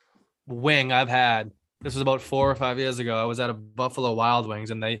wing I've had, this was about 4 or 5 years ago. I was at a Buffalo Wild Wings,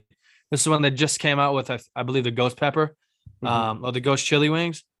 and this is when they just came out with I believe the ghost pepper, or the ghost chili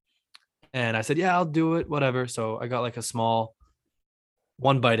wings. And I said, yeah, I'll do it, whatever. So I got like a small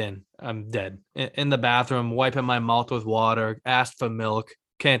one bite in, I'm dead. In the bathroom, wiping my mouth with water, asked for milk,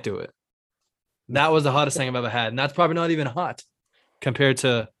 can't do it. That was the hottest thing I've ever had. And that's probably not even hot compared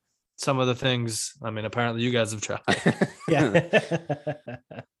to some of the things, I mean, apparently you guys have tried. Yeah.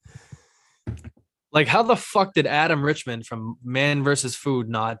 Like, how the fuck did Adam Richman from Man vs. Food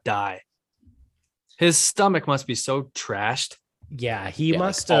not die? His stomach must be so trashed. Yeah, he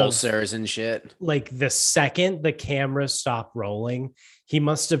must like have ulcers and shit. Like the second the camera stopped rolling, he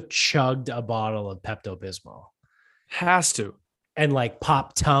must have chugged a bottle of Pepto-Bismol. Has to. And like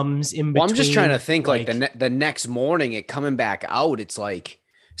pop Tums in between. Well, I'm just trying to think like the next morning it coming back out. It's like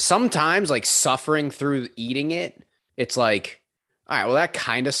sometimes like suffering through eating it. It's like, all right, well, that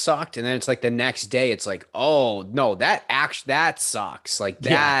kind of sucked. And then it's like the next day, it's like, oh no, that sucks. Like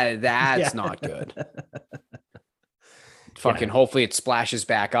that's not good. Fucking hopefully it splashes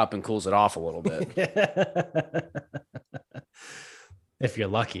back up and cools it off a little bit. If you're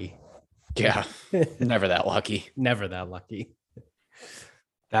lucky. Yeah. Never that lucky. Never that lucky.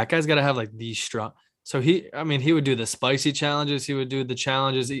 That guy's got to have like these strong. So he would do the spicy challenges. He would do the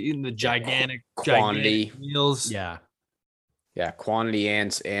challenges, eating the gigantic quantity meals. Yeah. Yeah. Quantity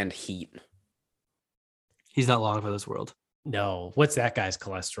and heat. He's not long for this world. No. What's that guy's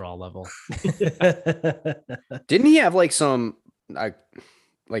cholesterol level? Didn't he have like some,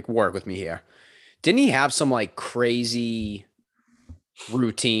 like work with me here. Didn't he have some like crazy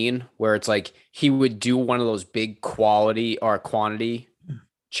routine where it's like he would do one of those big quality or quantity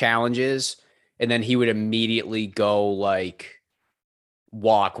challenges and then he would immediately go like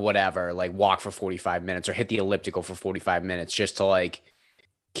walk for 45 minutes or hit the elliptical for 45 minutes just to like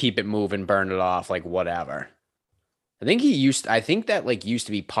keep it moving, burn it off, like whatever. I think that like used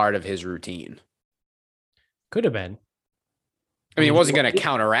to be part of his routine. Could have been. I mean, it wasn't going to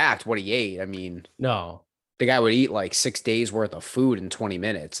counteract what he ate. I mean, no. The guy would eat like 6 days worth of food in 20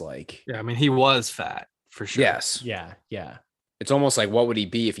 minutes. Like, yeah, I mean, he was fat for sure. Yes. Yeah. Yeah. It's almost like, what would he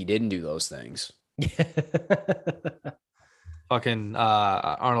be if he didn't do those things? Fucking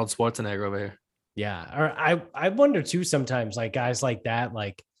Arnold Schwarzenegger over here. Yeah. Or I wonder too, sometimes like guys like that,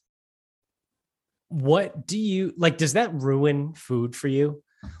 like, what do you like? Does that ruin food for you?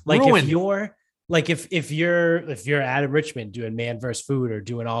 Like if you're like if you're Adam Richman doing Man vs. Food or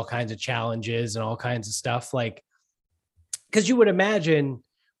doing all kinds of challenges and all kinds of stuff, like because you would imagine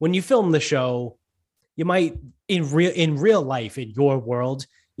when you film the show, you might in real life in your world,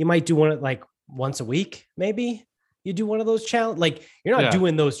 you might do one like once a week, maybe you do one of those challenge. Like you're not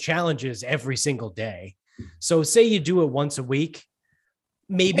doing those challenges every single day. So say you do it once a week,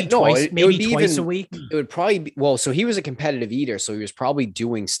 maybe twice a week. It would probably be, well, so he was a competitive eater, so he was probably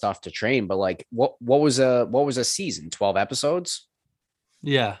doing stuff to train, but like what was a season? 12 episodes?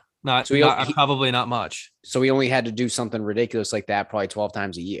 Yeah. Probably not much. So he only had to do something ridiculous like that probably 12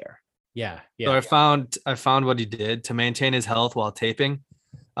 times a year. Yeah. So I found what he did to maintain his health while taping.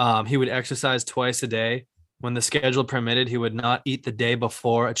 He would exercise twice a day. When the schedule permitted, he would not eat the day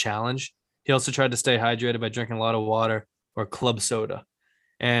before a challenge. He also tried to stay hydrated by drinking a lot of water or club soda,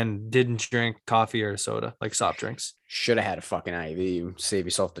 and didn't drink coffee or soda, like soft drinks. Should have had a fucking IV. Save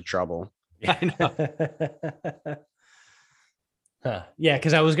yourself the trouble. I know. Huh. Yeah,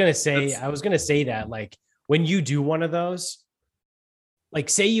 because I was gonna say that like when you do one of those, like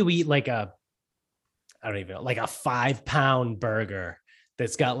say you eat like I don't even know, like a 5-pound burger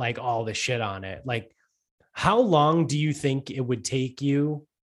that's got like all the shit on it. Like, how long do you think it would take you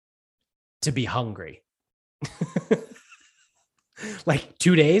to be hungry? Like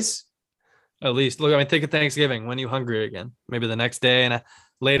 2 days? At least. Look, I mean, think of Thanksgiving. When are you hungry again? Maybe the next day and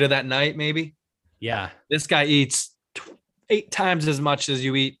later that night, maybe. Yeah. This guy eats 8 times as much as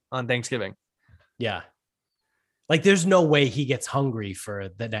you eat on Thanksgiving. Yeah. Like there's no way he gets hungry for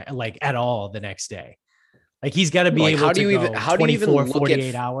like at all the next day. Like he's got to be able to go 24,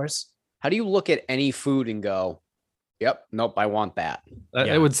 48 hours. How do you look at any food and go, yep, nope, I want that?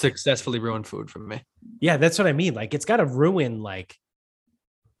 It would successfully ruin food for me. Yeah, that's what I mean. Like it's got to ruin like,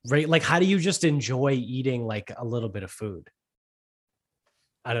 right? Like how do you just enjoy eating like a little bit of food?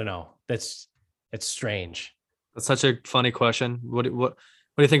 I don't know. It's strange. That's such a funny question. What do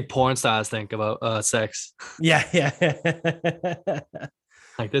you think porn stars think about sex? Yeah.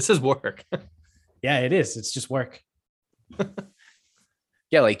 Like this is work. Yeah, it is. It's just work.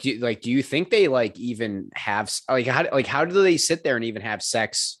 Yeah, do you think they like even have how do they sit there and even have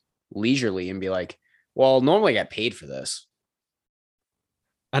sex leisurely and be like, well, normally I get paid for this?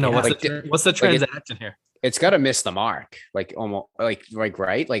 I know. Yeah. What's the transaction here? It's got to miss the mark. Like almost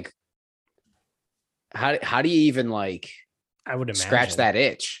right. Like how do you even like? I would imagine scratch that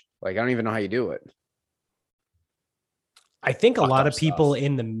itch. Like I don't even know how you do it. I think a lot of people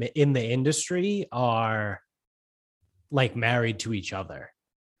in the industry are like married to each other.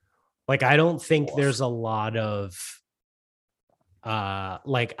 Like I don't think there's a lot of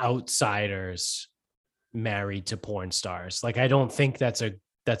like outsiders married to porn stars. Like I don't think that's a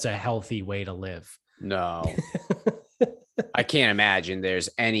healthy way to live. No. I can't imagine there's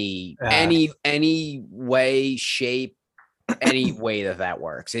any way, shape, any way that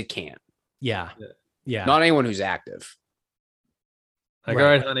works. It can't. Yeah. Not anyone who's active. Like, right.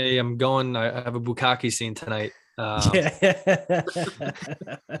 All right, honey, I'm going. I have a bukkake scene tonight. I'll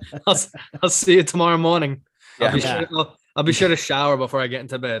see you tomorrow morning. Yeah. I'll be sure to shower before I get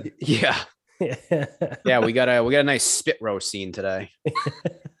into bed. Yeah. Yeah, we got a nice spit roast scene today.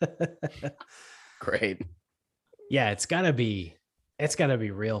 Great. Yeah, it's gotta be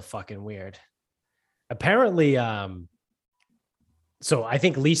real fucking weird. Apparently, so I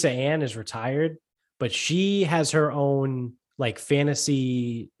think Lisa Ann is retired, but she has her own like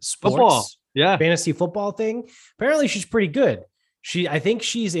fantasy sports, fantasy football thing. Apparently she's pretty good. I think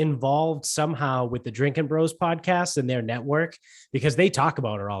she's involved somehow with the Drinking Bros podcast and their network because they talk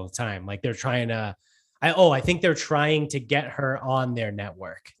about her all the time. Like they're trying to, I think they're trying to get her on their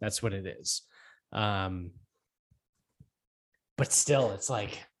network. That's what it is. But still, it's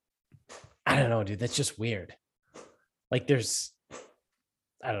like, I don't know, dude, that's just weird. Like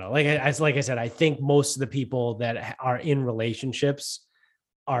I don't know. Like I said, I think most of the people that are in relationships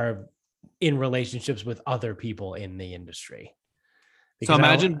are in relationships with other people in the industry. So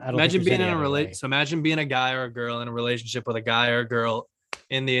imagine being in a relationship. So imagine being a guy or a girl in a relationship with a guy or a girl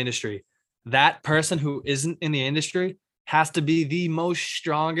in the industry. That person who isn't in the industry has to be the most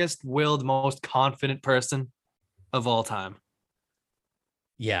strongest willed, most confident person of all time.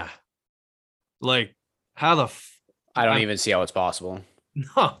 Yeah. Like how I don't even see how it's possible.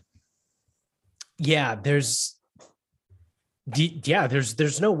 No. Yeah, there's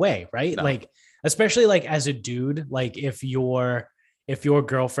no way, right? No. Like, especially like as a dude, like if your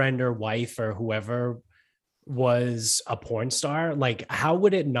girlfriend or wife or whoever was a porn star, like how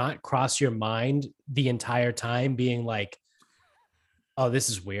would it not cross your mind the entire time being like, oh, this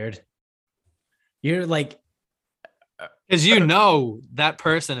is weird? You're like, because that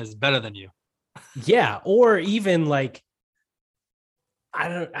person is better than you. Yeah, or even like I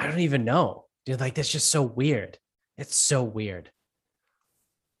don't even know. Dude, like that's just so weird. It's so weird.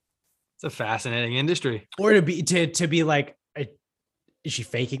 It's a fascinating industry. Or to be like, is she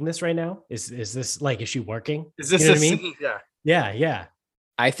faking this right now? Is this like, is she working? Is this You know a what I mean? scene? Yeah. Yeah, yeah.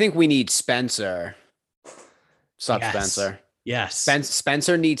 I think we need Spencer. Sup, Yes. Spencer? Yes.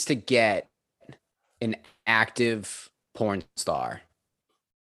 Spencer needs to get an active porn star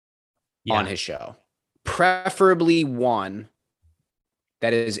on his show, preferably one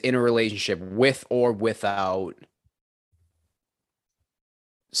that is in a relationship with or without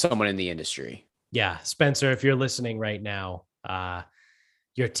someone in the industry. Yeah, Spencer, if you're listening right now,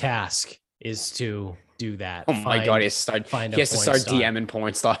 your task is to do that. Oh my god, he has to start DMing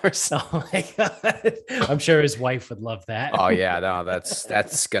porn stars. Oh my god, I'm sure his wife would love that. Oh yeah, no,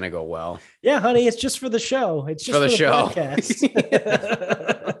 that's gonna go well. Yeah, honey, it's just for the show. It's just for the show.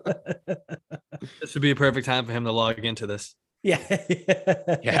 This would be a perfect time for him to log into this. Yeah.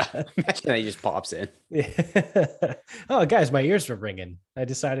 Yeah. Imagine he just pops in. Yeah. Oh, guys, my ears were ringing. I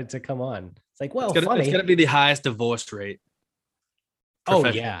decided to come on. It's like, well, it's funny. It's gonna be the highest divorce rate. Oh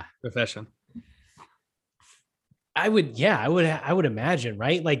yeah, profession. I would imagine,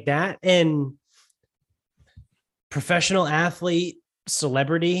 right? Like that, and professional athlete,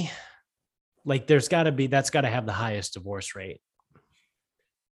 celebrity, like that's got to have the highest divorce rate.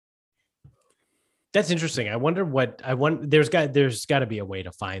 That's interesting. There's got to be a way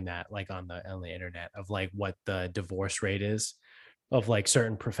to find that, like on the internet, of like what the divorce rate is of like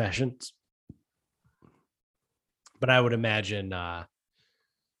certain professions. But I would imagine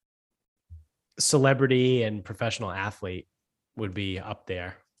celebrity and professional athlete would be up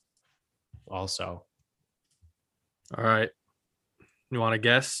there also. All right. You want to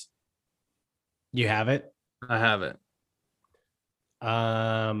guess? You have it? I have it.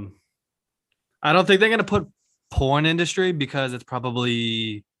 I don't think they're going to put porn industry because it's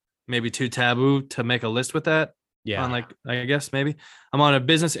probably maybe too taboo to make a list with that. Yeah. I guess maybe. I'm on a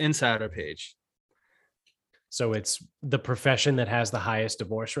Business Insider page. So it's the profession that has the highest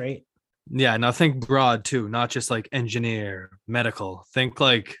divorce rate? Yeah, now think broad too, not just like engineer, medical. Think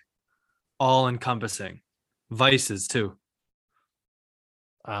like all encompassing. Vices too.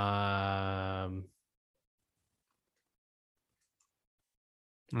 Um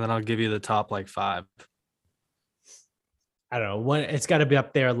And then I'll give you the top like 5. I don't know. What it's got to be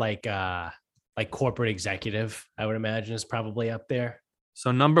up there, like corporate executive, I would imagine, is probably up there.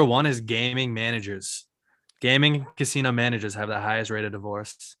 So number 1 is gaming managers. Gaming casino managers have the highest rate of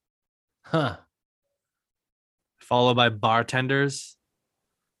divorce. Huh. Followed by bartenders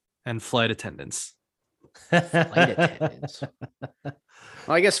and flight attendants. Flight attendants. Well,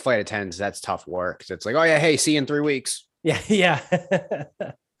 I guess flight attendants, that's tough work. It's like, oh yeah, hey, see you in 3 weeks. Yeah, yeah.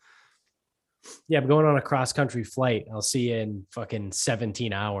 Yeah, I'm going on a cross-country flight. I'll see you in fucking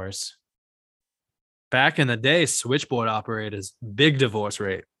 17 hours. Back in the day, switchboard operators, big divorce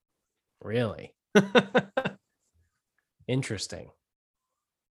rate. Really? Interesting.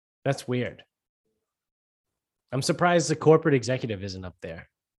 That's weird. I'm surprised the corporate executive isn't up there.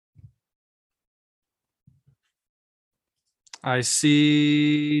 I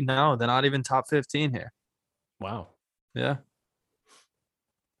see. No, they're not even top 15 here. Wow. Yeah.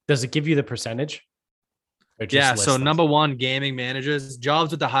 Does it give you the percentage? Yeah. So number 1, gaming managers,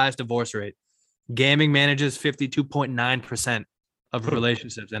 jobs with the highest divorce rate. Gaming managers, 52.9% of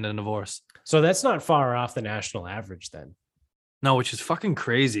relationships end in divorce. So that's not far off the national average then. No, which is fucking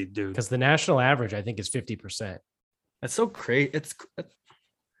crazy, dude. Because the national average, I think, is 50%. That's so crazy. It's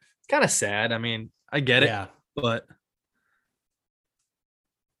kind of sad. I mean, I get it, Yeah. but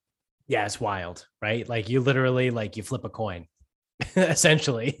yeah, it's wild, right? Like you literally, like you flip a coin,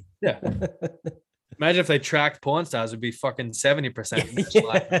 essentially. Yeah. Imagine if they tracked porn stars, it'd be fucking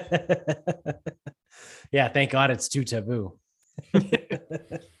 70%. Yeah, thank God it's too taboo.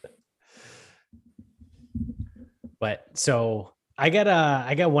 But so I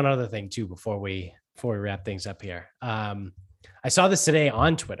got one other thing too before we wrap things up here. I saw this today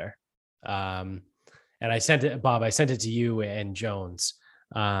on Twitter. And I sent it, Bob, I sent it to you and Jones.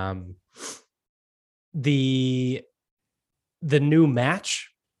 The new match,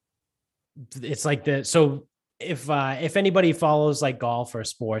 it's like so if anybody follows like golf or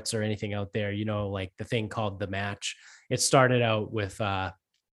sports or anything out there, you know, like the thing called The Match, it started out with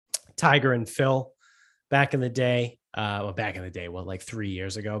Tiger and Phil back in the day. Well, like 3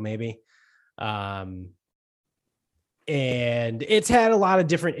 years ago, maybe. And it's had a lot of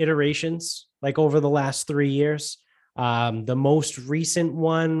different iterations like over the last 3 years. The most recent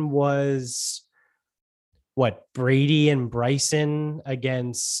one was Brady and Bryson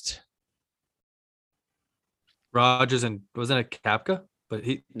against Rogers and wasn't it Kapka? But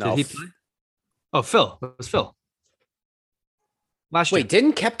did No. he play? Oh, Phil. It was Phil. Last year. Wait,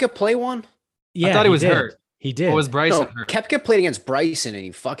 didn't Kepka play one? Yeah, thought he was did. hurt. He did. Or was Bryson No, hurt? Kepka played against Bryson and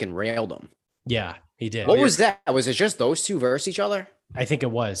he fucking railed him. Yeah, he did. What was that? Was it just those two versus each other? I think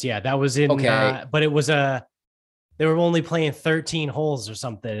it was. Yeah, that was in. Okay. But it was they were only playing 13 holes or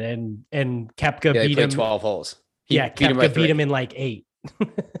something, and Kepka Yeah, they beat played him. 12 holes. Kepka beat him in. in like 8.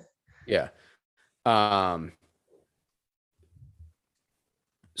 Yeah.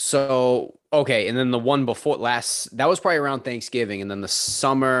 So okay, and then the one before that was probably around Thanksgiving, and then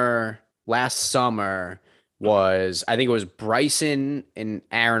last summer was, I think it was Bryson and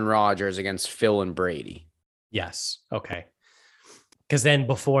Aaron Rodgers against Phil and Brady. Yes. Okay. Because then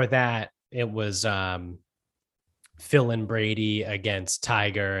before that, it was Phil and Brady against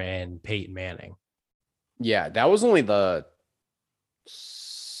Tiger and Peyton Manning. Yeah, that was only the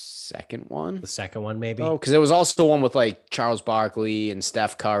second one. The second one, maybe. Oh, because there was also one with like Charles Barkley and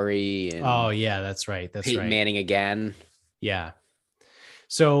Steph Curry. And Oh, yeah, that's right. That's Peyton right. Manning again. Yeah.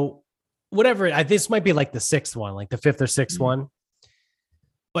 So whatever, this might be like the 6th one, like the 5th or 6th one.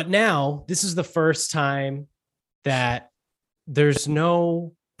 But now this is the first time that there's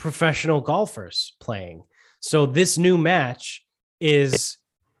no professional golfers playing. So this new match is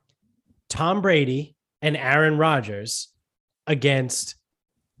Tom Brady and Aaron Rodgers against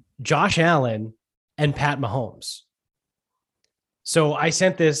Josh Allen and Pat Mahomes. So I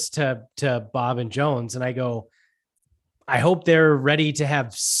sent this to Bob and Jones, and I go, I hope they're ready to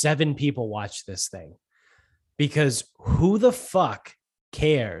have 7 people watch this thing, because who the fuck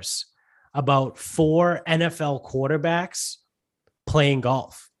cares about 4 NFL quarterbacks playing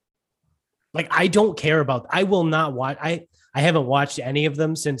golf? Like, I don't care about, I will not watch. I haven't watched any of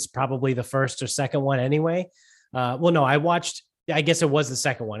them since probably the first or second one anyway. Well, no, I guess it was the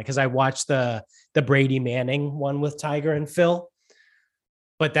second one, because I watched the Brady Manning one with Tiger and Phil,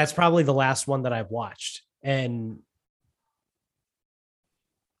 but that's probably the last one that I've watched. And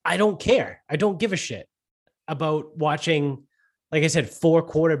I don't care. I don't give a shit about watching, like I said, 4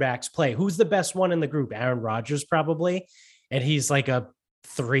 quarterbacks play. Who's the best one in the group? Aaron Rodgers, probably. And he's like a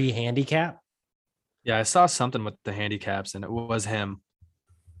 3 handicap. Yeah, I saw something with the handicaps, and it was him.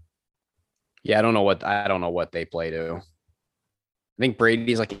 Yeah, I don't know what they play to. I think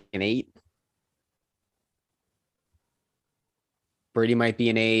Brady's like an 8. Brady might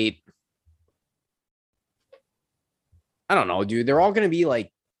be an 8. I don't know, dude. They're all going to be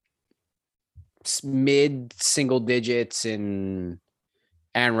like mid single digits, and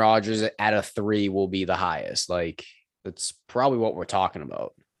Aaron Rodgers at a 3 will be the highest. Like, that's probably what we're talking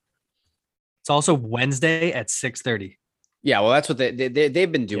about. It's also Wednesday at 6:30. Yeah, well, that's what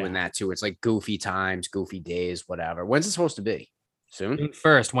they've been doing that too. It's like goofy times, goofy days, whatever. When's it supposed to be? Soon? June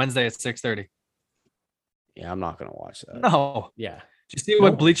 1st, Wednesday at 6:30. Yeah, I'm not gonna watch that. No. Yeah. Did you see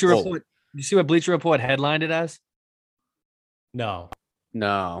what Bleacher Report? You see what Bleacher Report headlined it as? No.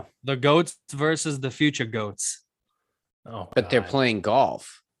 The GOATs versus the future GOATs. Oh, But they're playing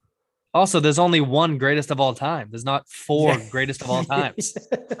golf. Also, there's only one greatest of all time. There's not 4 greatest of all times.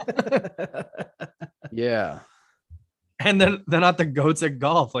 Yeah. And then they're not the GOATs at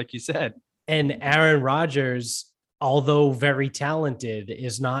golf, like you said. And Aaron Rodgers, although very talented,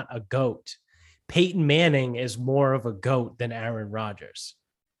 is not a GOAT. Peyton Manning is more of a GOAT than Aaron Rodgers.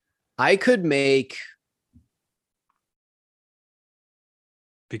 I could make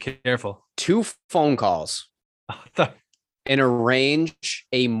Be careful. 2 phone calls and arrange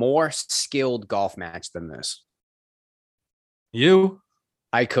a more skilled golf match than this. You?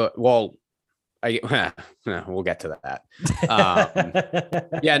 I could. Well, we'll get to that.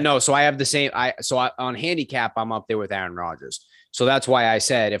 Yeah, no. So I have the same. On handicap, I'm up there with Aaron Rodgers. So that's why I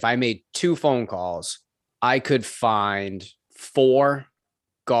said if I made 2 phone calls, I could find 4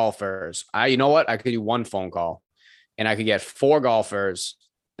 golfers. You know what? I could do 1 phone call, and I could get 4 golfers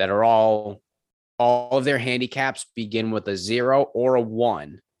that are all of their handicaps begin with a 0 or a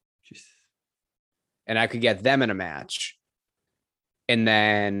 1, and I could get them in a match, and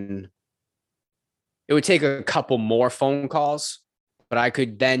then it would take a couple more phone calls, but I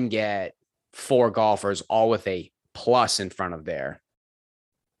could then get 4 golfers all with a plus in front of their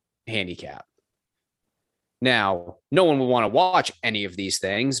handicap. Now, no one would want to watch any of these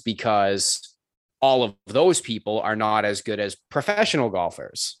things because all of those people are not as good as professional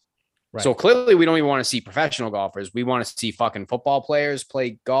golfers. Right. So clearly we don't even want to see professional golfers. We want to see fucking football players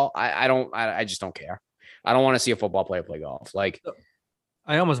play golf. I just don't care. I don't want to see a football player play golf. Like,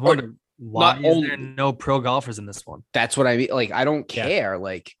 I almost wonder why is there no pro golfers in this one? That's what I mean. Like, I don't care.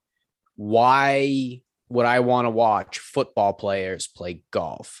 Like, why would I want to watch football players play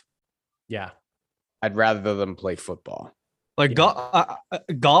golf? Yeah. I'd rather them play football. Like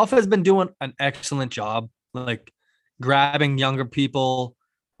golf has been doing an excellent job, like grabbing younger people,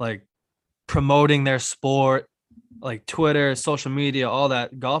 like promoting their sport, like Twitter, social media, all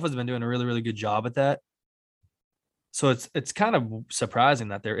that. Golf has been doing a really, really good job at that. So it's kind of surprising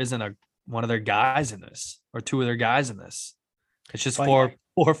that there isn't one of their guys in this or two of their guys in this. It's just four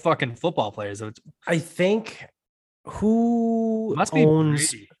fucking football players. So I think who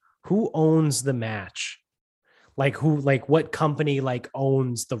owns the match? Like what company like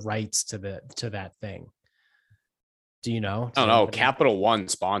owns the rights to that thing? Do you know? I don't know. Capital One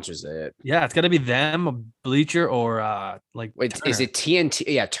sponsors it. Yeah, it's got to be them, a Bleacher, or like. Wait, is it TNT?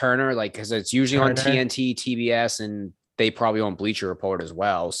 Yeah, Turner. Like, because it's usually on TNT, TBS, and they probably own Bleacher Report as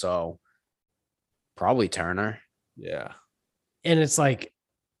well. So probably Turner. Yeah, and it's like,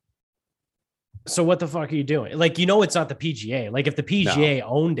 so what the fuck are you doing? Like, it's not the PGA. Like, if the PGA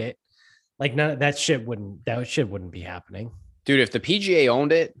owned it, like, that shit wouldn't be happening. Dude, if the PGA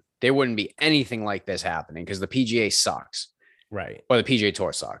owned it, there wouldn't be anything like this happening because the PGA sucks. Right. Or the PGA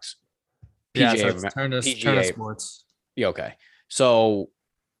Tour sucks. PGA, yeah, so Turner Sports. Yeah, okay. So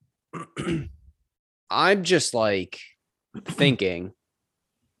I'm just like thinking,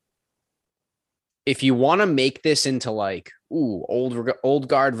 if you want to make this into like, old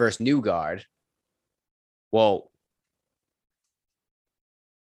guard versus new guard, well,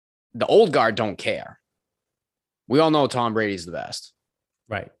 the old guard don't care. We all know Tom Brady's the best.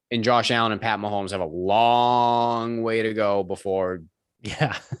 Right. And Josh Allen and Pat Mahomes have a long way to go before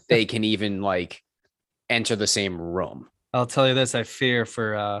they can even like enter the same room. I'll tell you this, I fear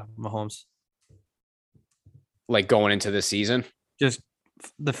for Mahomes. Like going into the season? Just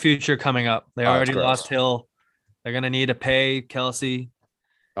the future coming up. They already lost Hill. They're going to need to pay Kelsey.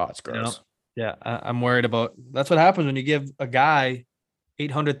 Oh, it's gross. Yeah, I'm worried about. That's what happens when you give a guy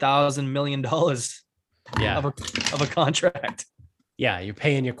 $800,000 million of a contract. Yeah, you're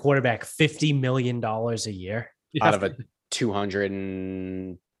paying your quarterback $50 million a year out of a 200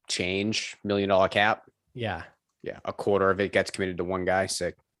 and change $1 million cap. Yeah, a quarter of it gets committed to one guy.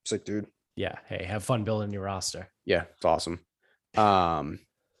 Sick dude. Yeah, hey, have fun building your roster. Yeah, it's awesome. But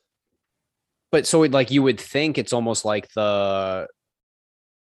so like you would think it's almost like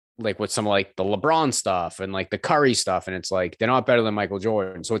with some like the LeBron stuff and like the Curry stuff. And it's like, they're not better than Michael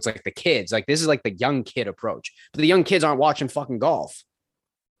Jordan. So it's like the kids, like this is like the young kid approach, but the young kids aren't watching fucking golf.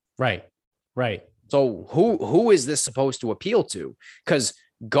 Right. So who is this supposed to appeal to? Because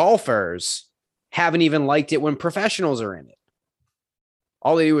golfers haven't even liked it when professionals are in it.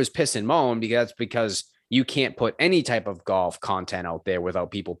 All they do is piss and moan because you can't put any type of golf content out there without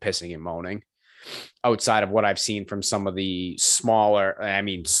people pissing and moaning. Outside of what I've seen from some of the small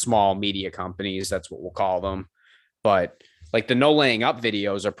media companies, that's what we'll call them. But like the no laying up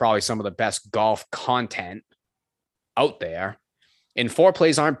videos are probably some of the best golf content out there. And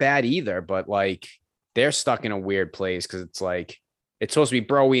foreplays aren't bad either, but like they're stuck in a weird place because it's like, it's supposed to be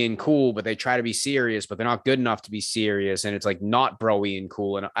broy and cool, but they try to be serious, but they're not good enough to be serious. And it's like not broy and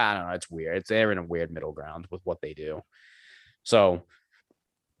cool. And I don't know, it's weird. They're in a weird middle ground with what they do. So,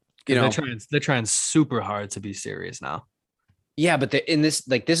 they're trying super hard to be serious now. Yeah, but this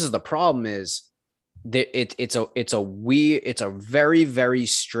is the problem is that it's a very, very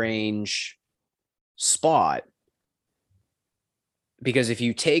strange spot. Because if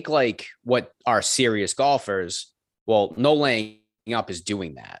you take like what are serious golfers, well, no laying up is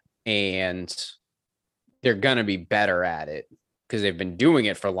doing that. And they're going to be better at it because they've been doing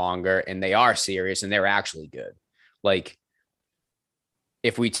it for longer and they are serious and they're actually good. Like,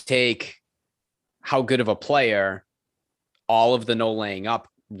 if we take how good of a player all of the no laying up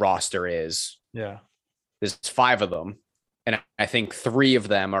roster is, there's 5 of them. And I think 3 of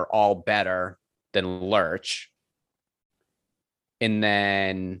them are all better than Lurch. And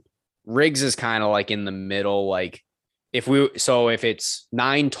then Riggs is kind of like in the middle. Like if it's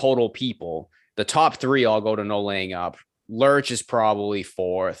 9 total people, the top 3 all go to no laying up. Lurch is probably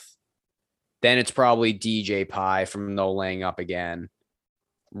 4th. Then it's probably DJ Pie from no laying up again.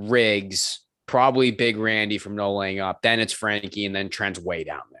 Riggs, probably Big Randy from no laying up. Then it's Frankie, and then Trent's way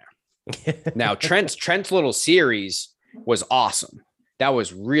down there. Now Trent's little series was awesome. That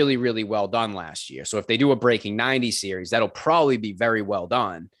was really, really well done last year. So if they do a Breaking 90 series, that'll probably be very well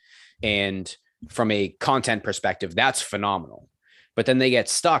done. And from a content perspective, that's phenomenal. But then they get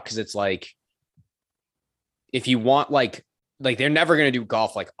stuck because it's like, if you want like they're never going to do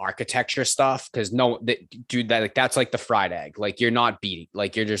golf like architecture stuff because that's like the fried egg. Like you're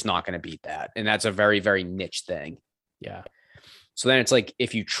just not going to beat that. And that's a very, very niche thing. Yeah. So then it's like,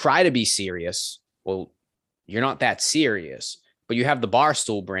 if you try to be serious, well, you're not that serious. but you have the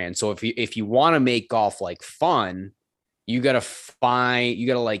Barstool brand. So if you want to make golf like fun, you gotta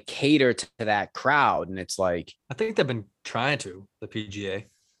like cater to that crowd. And it's like, I think they've been trying to, the PGA.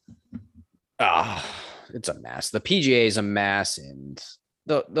 It's a mess. The PGA is a mess, and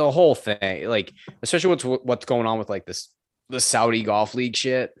the whole thing, like, especially what's going on with like the Saudi Golf League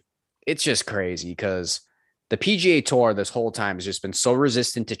shit. It's just crazy because the PGA Tour this whole time has just been so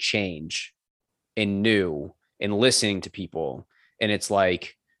resistant to change and new and listening to people. And it's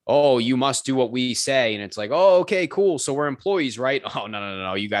like, oh, you must do what we say. And it's like, oh, okay, cool. So we're employees, right? Oh,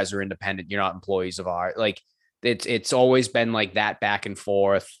 no. You guys are independent. You're not employees of ours. Like it's always been like that back and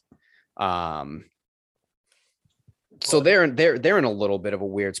forth. So they're in a little bit of a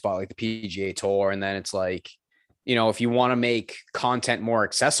weird spot, like the PGA Tour. And then it's like, you know, if you want to make content more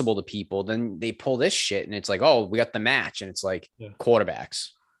accessible to people, then they pull this shit and it's like, oh, we got the match. And it's like quarterbacks.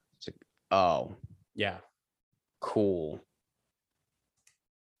 It's like, oh, yeah, cool.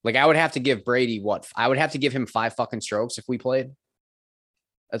 Like I would have to give Brady I would have to give him 5 fucking strokes if we played.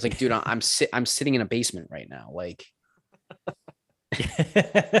 It's like, dude, I'm sitting in a basement right now. Like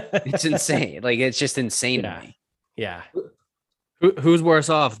it's insane. Like it's just insane to me. Yeah. Who's worse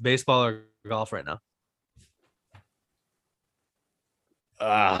off, baseball or golf right now?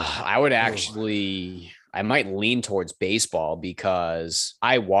 I would actually, I might lean towards baseball because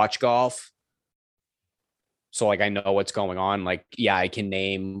I watch golf. So like, I know what's going on. Like, yeah, I can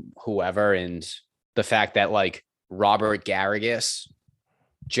name whoever. And the fact that like Robert Garrigus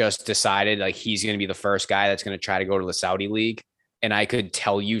just decided like he's going to be the first guy that's going to try to go to the Saudi League. And I could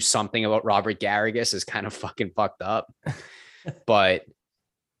tell you something about Robert Garrigus is kind of fucking fucked up. But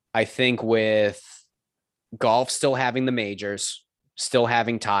I think with golf still having the majors, still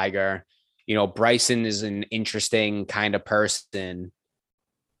having Tiger, you know, Bryson is an interesting kind of person.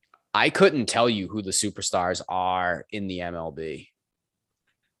 I couldn't tell you who the superstars are in the MLB.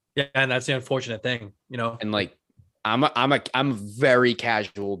 Yeah, and that's the unfortunate thing, you know. And like, I'm very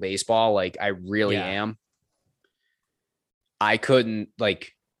casual baseball. Like I really am. I couldn't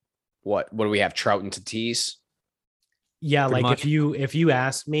like, what do we have? Trout and Tatis. Yeah, Pretty like much. if you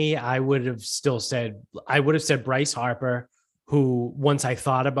asked me, I would have said Bryce Harper, who once I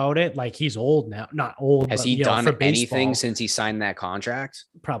thought about it, like he's old now, not old. Has but, he done for anything baseball, since he signed that contract?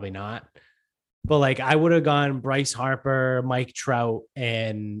 Probably not. But like I would have gone Bryce Harper, Mike Trout,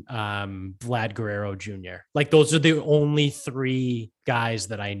 and Vlad Guerrero Jr. Like those are the only 3 guys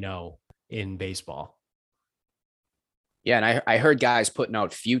that I know in baseball. Yeah, and I heard guys putting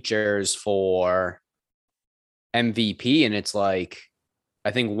out futures for MVP, and it's like, I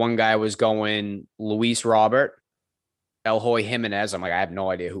think one guy was going Luis Robert, Eloy Jimenez. I'm like, I have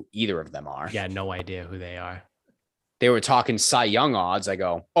no idea who either of them are. Yeah, no idea who they are. They were talking Cy Young odds. I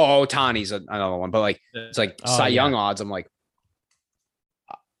go, oh, Otani's another one. But like, it's like Cy Young odds. I'm like,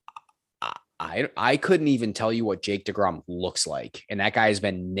 I couldn't even tell you what Jake DeGrom looks like. And that guy has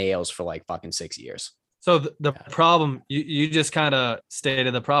been nails for like fucking 6 years. So the problem, you just kind of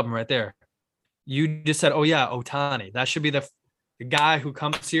stated the problem right there. You just said, oh yeah, Otani. That should be the guy who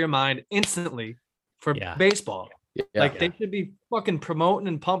comes to your mind instantly for baseball. Yeah. Like they should be fucking promoting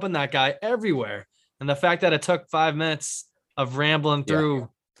and pumping that guy everywhere. And the fact that it took 5 minutes of rambling through.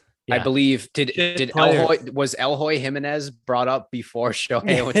 I believe was Eloy Jimenez brought up before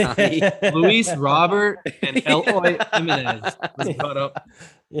Shohei Ohtani? Luis Robert and Eloy Jimenez was brought up.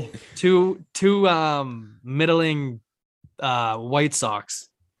 Two middling White Sox.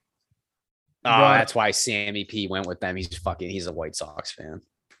 Oh, that's why Sammy P went with them. He's a White Sox fan.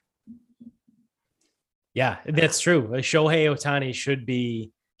 Yeah, that's true. Shohei Ohtani should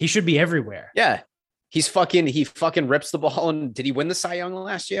be everywhere. Yeah. He fucking rips the ball. And did he win the Cy Young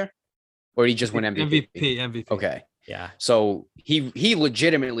last year? Or did he just win MVP? MVP. Okay. Yeah. So he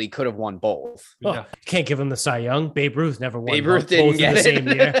legitimately could have won both. Well, you can't give him the Cy Young. Babe Ruth never won. Babe Ruth didn't get in the it. Same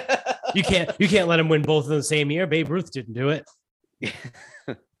year. You can't let him win both in the same year. Babe Ruth didn't do it.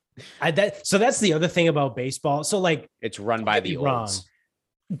 So that's the other thing about baseball. So like it's run by the olds.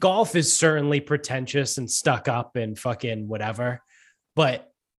 Golf is certainly pretentious and stuck up and fucking whatever,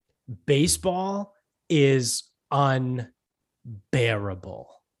 but baseball is unbearable.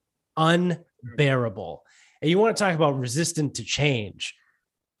 And you want to talk about resistant to change.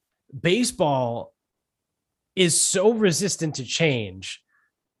 Baseball is so resistant to change.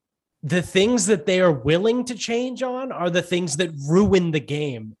 The things that they are willing to change on are the things that ruin the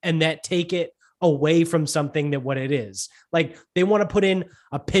game and that take it away from something that what it is. Like they want to put in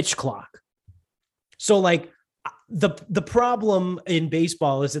a pitch clock. So like the problem in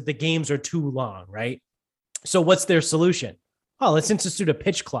baseball is that the games are too long, right? So what's their solution? Oh, let's institute a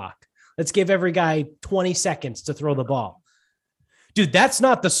pitch clock. Let's give every guy 20 seconds to throw the ball. dude, that's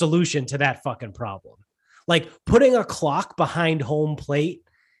not the solution to that fucking problem. Like putting a clock behind home plate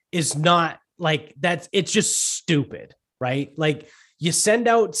is not like it's just stupid, right? Like you send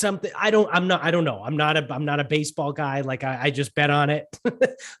out something. I don't know. I'm not a baseball guy. Like I just bet on it,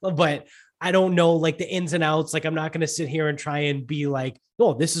 but I don't know like the ins and outs. Like I'm not going to sit here and try and be like,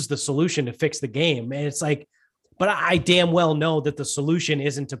 oh, this is the solution to fix the game. And it's like, but I damn well know that the solution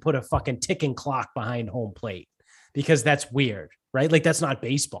isn't to put a fucking ticking clock behind home plate because that's weird, right? Like that's not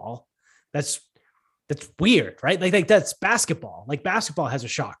baseball. That's weird, right? Like that's basketball. Like basketball has a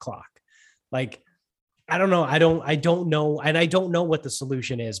shot clock. Like, I don't know. I don't know. And I don't know what the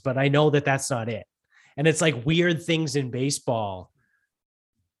solution is, but I know that that's not it. And it's like weird things in baseball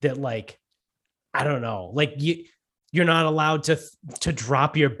that like, I don't know, like you're not allowed to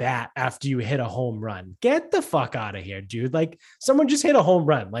drop your bat after you hit a home run. Get the fuck out of here, dude. Like someone just hit a home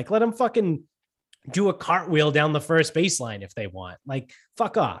run. Like let them fucking do a cartwheel down the first baseline if they want. Like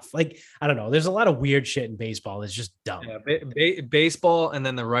fuck off. Like I don't know. There's a lot of weird shit in baseball. It's just dumb. Yeah, baseball, and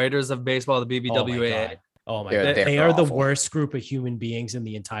then the writers of baseball, the BBWA. Oh my God. They are the worst group of human beings in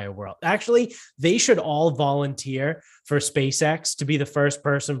the entire world. Actually, they should all volunteer for SpaceX to be the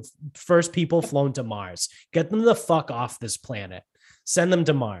first people flown to Mars. Get them the fuck off this planet. Send them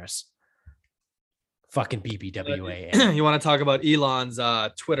to Mars. Fucking BBWA. You want to talk about Elon's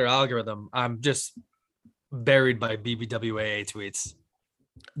Twitter algorithm? I'm just buried by BBWA tweets.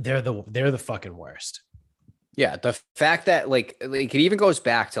 They're the fucking worst. Yeah, the fact that like it even goes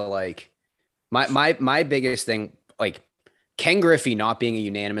back to like my biggest thing, like Ken Griffey not being a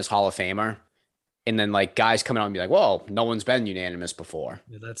unanimous Hall of Famer, and then like guys coming out and be like, well, no one's been unanimous before.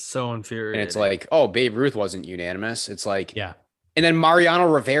 Yeah, that's so infuriating. And it's like, oh, Babe Ruth wasn't unanimous. It's like, yeah. And then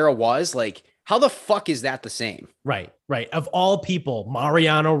Mariano Rivera was like, how the fuck is that the same? Right. Of all people,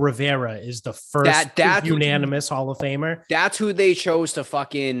 Mariano Rivera is the first unanimous Hall of Famer. That's who they chose to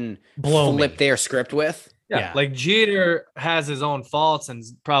fucking flip their script with. Yeah, like Jeter has his own faults and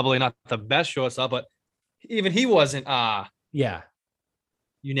probably not the best shortstop, but even he wasn't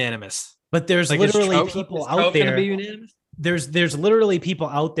unanimous. But there's like literally people out there. There's literally people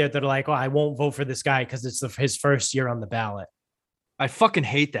out there that are like, oh, I won't vote for this guy because it's his first year on the ballot. I fucking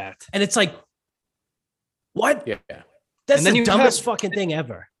hate that. And it's like, what? Yeah. That's the dumbest fucking thing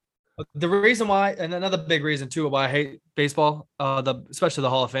ever. The reason why, and another big reason too, why I hate baseball, especially the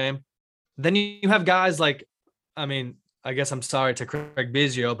Hall of Fame. Then you have guys like, I mean, I guess I'm sorry to Craig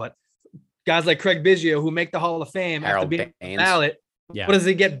Biggio, but guys like Craig Biggio who make the Hall of Fame after being on the ballot. Yeah. What does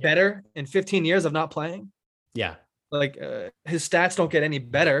he get better in 15 years of not playing? Yeah. Like his stats don't get any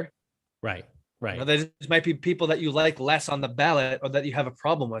better. Right. You know, there might be people that you like less on the ballot or that you have a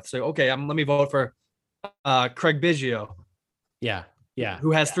problem with. So, okay, let me vote for Craig Biggio. Yeah.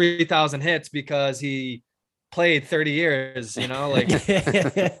 Who has 3,000 hits because he played 30 years, you know, like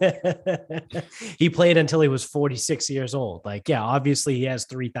he played until he was 46 years old. Like, yeah, obviously he has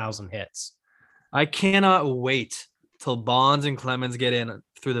 3,000 hits. I cannot wait till Bonds and Clemens get in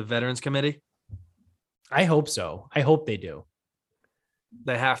through the Veterans Committee. I hope so. I hope they do.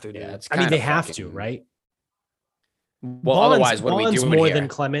 They have to, dude. Yeah, I mean, they have to, right? Well, otherwise, what are we doing more here? Than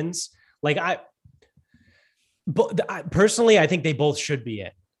Clemens. Like personally, I think they both should be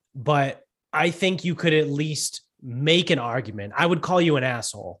it, but I think you could at least make an argument. I would call you an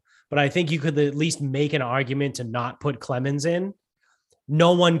asshole, but I think you could at least make an argument to not put Clemens in.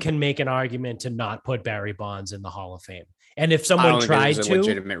 No one can make an argument to not put Barry Bonds in the Hall of Fame. And if someone tried to, a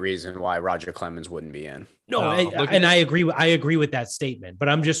legitimate reason why Roger Clemens wouldn't be in. I agree with that statement, but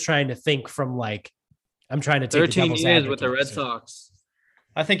I'm just trying to think from like, I'm trying to take 13 years with the Red Sox.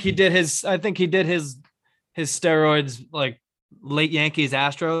 I think he did his steroids like late Yankees,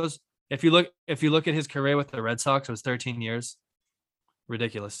 Astros. If you look at his career with the Red Sox, it was 13 years.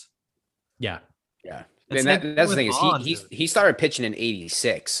 Ridiculous. Yeah. And that's the thing is he started pitching in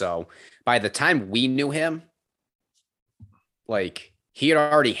 86. So by the time we knew him, like he had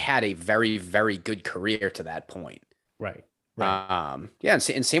already had a very, very good career to that point. Right. And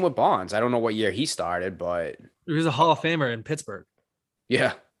same with Bonds. I don't know what year he started, but he was a Hall of Famer in Pittsburgh.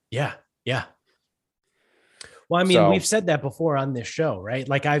 Yeah. Well, I mean, we've said that before on this show, right?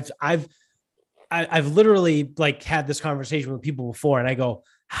 Like I've literally like had this conversation with people before, and I go,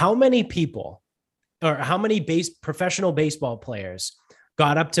 how many people or how many professional baseball players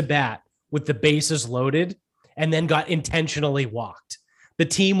got up to bat with the bases loaded and then got intentionally walked? The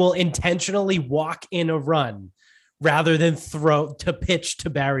team will intentionally walk in a run rather than throw to pitch to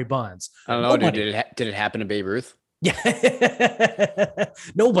Barry Bonds. I don't know, dude. Did it happen to Babe Ruth? Yeah.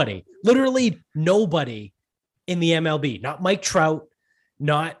 Nobody, literally nobody in the MLB, not Mike Trout,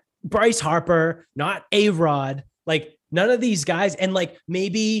 not Bryce Harper, not A-Rod. Like None of these guys, and like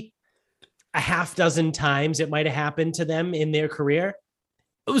maybe a half dozen times it might have happened to them in their career.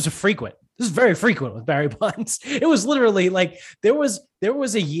 It was frequent. This is very frequent with Barry Bonds. It was literally like there was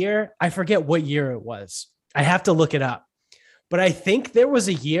a year, I forget what year it was. I have to look it up. But I think there was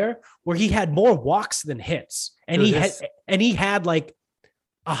a year where he had more walks than hits. And he had like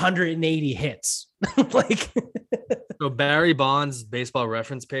 180 hits. Like So Barry Bonds baseball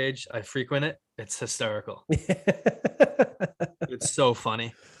reference page, I frequent it. It's hysterical. It's so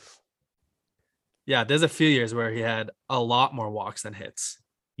funny. Yeah, there's a few years where he had a lot more walks than hits.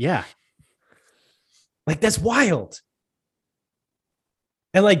 Yeah. Like that's wild.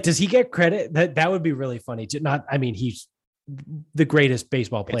 And like, does he get credit? That would be really funny to not, I mean, he's the greatest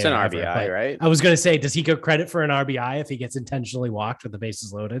baseball player. It's an ever, RBI, right? I was going to say, does he get credit for an RBI if he gets intentionally walked with the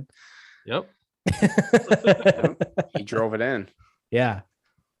bases loaded? Yep. He drove it in. Yeah.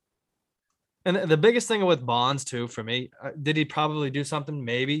 And the biggest thing with Bonds too, for me, did he probably do something?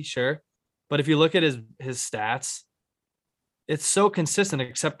 Maybe, sure. But if you look at his stats, it's so consistent,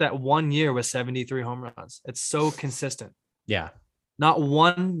 except that 1 year with 73 home runs. It's so consistent. Yeah. Not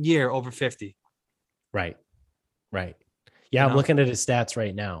 1 year over 50. Right. Yeah, I'm looking at his stats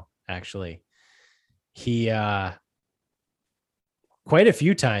right now, actually. He quite a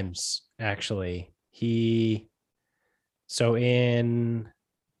few times, actually. So in,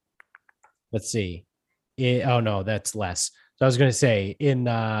 let's see. Oh no, that's less. So I was going to say in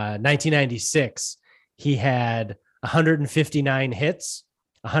 1996, he had 159 hits,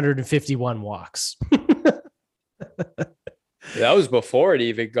 151 walks. That was before it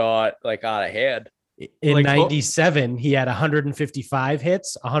even got like out of hand. In Like, 97, he had 155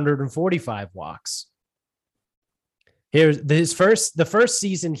 hits, 145 walks. The first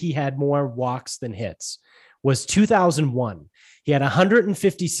season he had more walks than hits was 2001. He had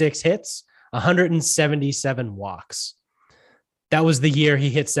 156 hits, 177 walks. That was the year he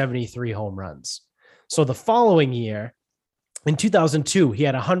hit 73 home runs. So the following year, in 2002, he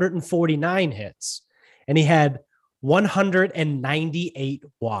had 149 hits and he had 198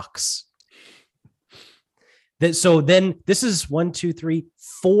 walks. So then this is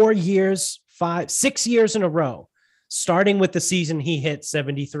 4 years, 6 years in a row, starting with the season he hit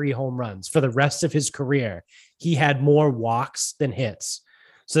 73 home runs. For the rest of his career, he had more walks than hits.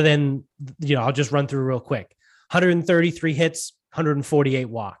 So then, I'll just run through real quick. 133 hits, 148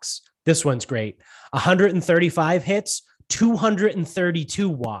 walks. This one's great. 135 hits, 232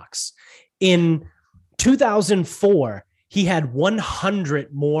 walks. In 2004, he had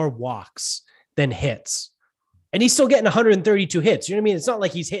 100 more walks than hits. And he's still getting 132 hits. You know what I mean? It's not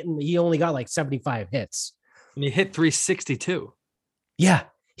like he only got like 75 hits. And he hit 362. Yeah.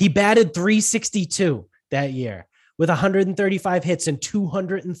 He batted 362 that year with 135 hits and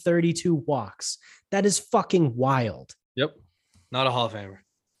 232 walks. That is fucking wild. Yep. Not a Hall of Famer.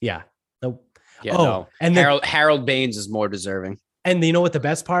 Yeah. Nope. Yeah, no. And Harold Baines is more deserving. And you know what the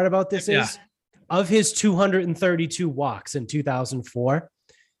best part about this Yeah. is? Of his 232 walks in 2004,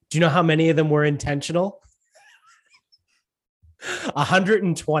 do you know how many of them were intentional?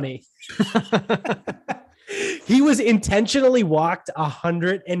 120. He was intentionally walked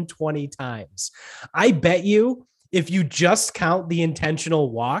 120 times. I bet you if you just count the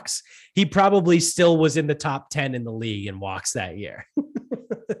intentional walks, he probably still was in the top 10 in the league in walks that year.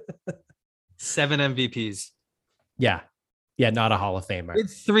 7 MVPs. Yeah. Yeah, not a Hall of Famer.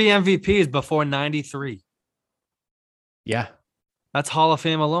 It's 3 MVPs before 93. Yeah. That's Hall of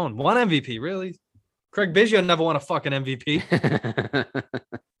Fame alone. 1 MVP, really? Craig Biggio never won a fucking MVP.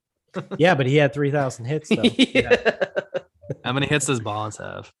 Yeah, but he had 3,000 hits, though. Yeah. How many hits does Bonds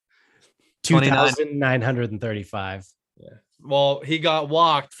have? 2,935. Yeah. Well, he got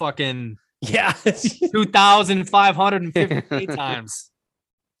walked fucking Yeah. 2,558 times.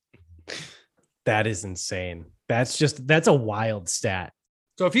 That is insane. That's a wild stat.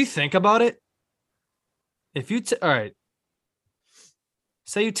 So if you think about it, all right,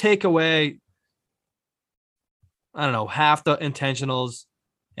 say you take away, I don't know, half the intentionals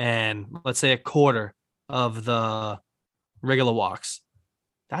and let's say a quarter of the regular walks.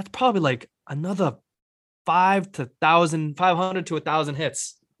 That's probably like another 500 to 1,000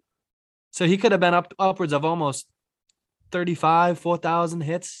 hits. So he could have been upwards of almost 4,000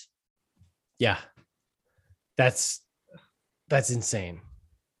 hits. Yeah. That's insane.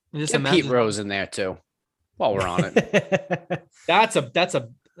 Just Get Pete Rose in there too. While we're on it. That's a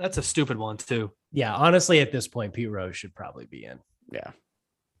stupid one too. Yeah, honestly, at this point, Pete Rose should probably be in. Yeah.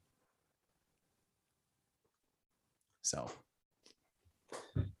 So,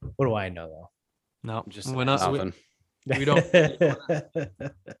 what do I know though? No, Just we're not. nothing. We don't.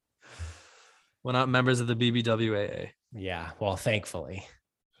 We're not members of the BBWAA. Yeah. Well, thankfully,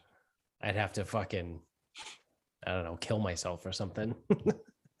 I'd have to fucking, I don't know, kill myself or something.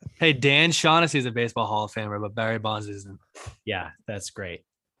 Hey, Dan Shaughnessy is a baseball Hall of Famer, but Barry Bonds isn't. Yeah, that's great.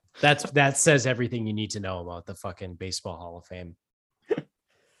 That says everything you need to know about the fucking Baseball Hall of Fame.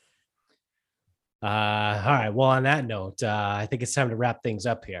 All right. Well, on that note, I think it's time to wrap things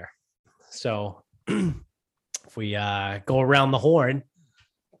up here. So if we go around the horn,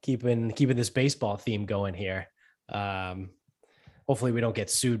 keeping this baseball theme going here. Hopefully we don't get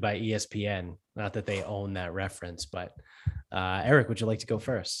sued by ESPN. Not that they own that reference, but Eric, would you like to go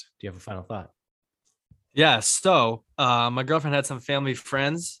first? Do you have a final thought? Yeah. So my girlfriend had some family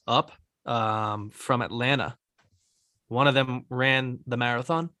friends up from Atlanta. One of them ran the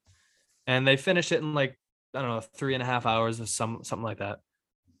marathon and they finished it in like, I don't know, 3.5 hours or something like that.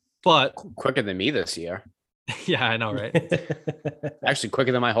 But quicker than me this year. Yeah, I know, right? Actually,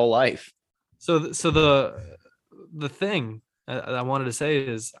 quicker than my whole life. So the thing I wanted to say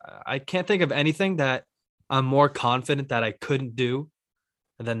is I can't think of anything that I'm more confident that I couldn't do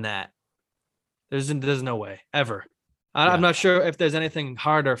than that. There's no way ever. I'm not sure if there's anything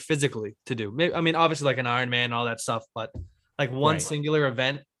harder physically to do. Maybe, I mean, obviously like an Ironman and all that stuff, but like one singular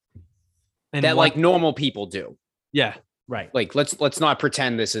event that like normal people do. Yeah. Right. Like let's not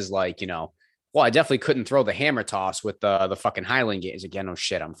pretend this is like, well, I definitely couldn't throw the hammer toss with the fucking Highland Games. Again, oh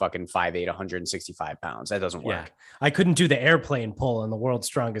shit, I'm fucking 5'8", 165 pounds. That doesn't work. Yeah. I couldn't do the airplane pull in the world's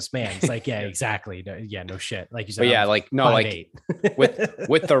strongest man. It's like, yeah, exactly. No shit. Like you said. But yeah, like no, 5'8". like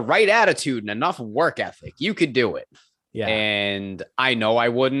with the right attitude and enough work ethic, you could do it. Yeah. And I know I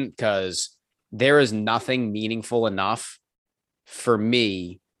wouldn't, because there is nothing meaningful enough for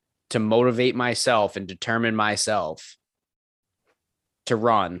me to motivate myself and determine myself to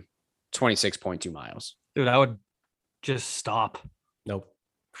run 26.2 miles. Dude, I would just stop. Nope.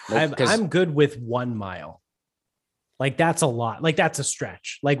 I'm good with 1 mile. Like that's a lot. Like that's a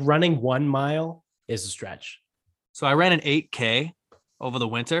stretch. Like running 1 mile is a stretch. So I ran an 8K over the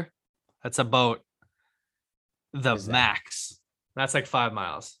winter. That's about the max. That's like 5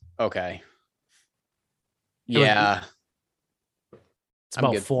 miles. Okay. Yeah. It's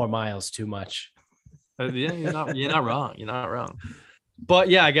about 4 miles too much. Yeah, you're not wrong. You're not wrong. But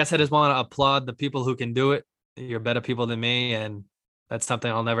yeah, I guess I just want to applaud the people who can do it. You're better people than me, and that's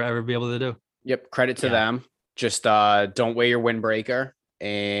something I'll never ever be able to do. Yep, credit to them. Just don't wear your windbreaker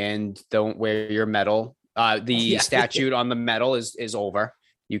and don't wear your medal. The statute on the medal is over.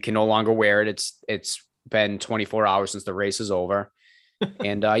 You can no longer wear it. It's been 24 hours since the race is over.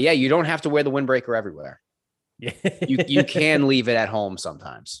 And you don't have to wear the windbreaker everywhere. You can leave it at home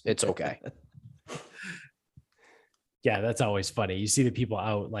sometimes. It's okay. Yeah, that's always funny. You see the people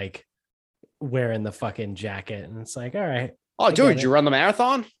out like wearing the fucking jacket, and it's like, all right. Oh, dude, you run the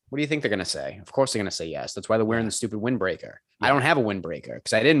marathon? What do you think they're gonna say? Of course they're gonna say yes. That's why they're wearing the stupid windbreaker. Yeah. I don't have a windbreaker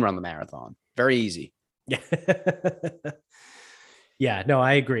because I didn't run the marathon. Very easy. Yeah. Yeah, no,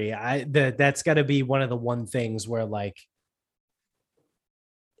 I agree. That's got to be one of the one things where like,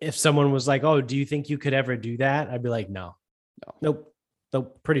 if someone was like, "Oh, do you think you could ever do that?" I'd be like, "No, nope.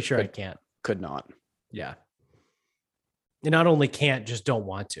 Pretty sure I can't. Could not." Yeah. You not only can't, just don't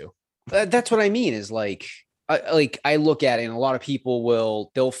want to. That's what I mean is like I look at it and a lot of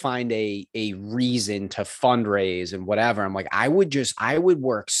people they'll find a reason to fundraise and whatever. I'm like, I would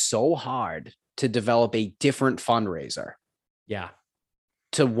work so hard to develop a different fundraiser. Yeah.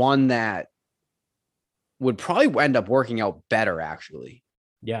 To one that would probably end up working out better actually.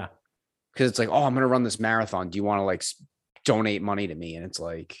 Yeah. Because it's like, oh, I'm going to run this marathon. Do you want to like donate money to me? And it's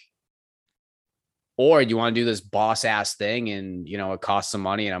like, or do you want to do this boss ass thing and, it costs some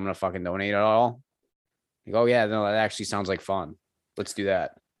money and I'm going to fucking donate it all? You go, yeah, no, that actually sounds like fun. Let's do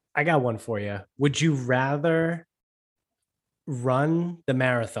that. I got one for you. Would you rather run the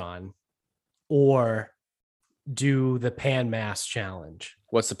marathon or do the Pan Mass challenge?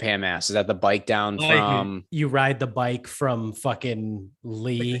 What's the Pan Mass? Is that the bike down from... You ride the bike from fucking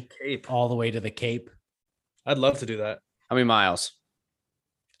Lee like the Cape all the way to the Cape? I'd love to do that. How many miles?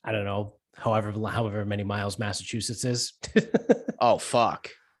 I don't know. However many miles Massachusetts is. Oh, fuck.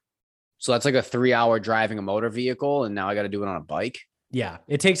 So that's like a 3-hour driving a motor vehicle, and now I got to do it on a bike? Yeah,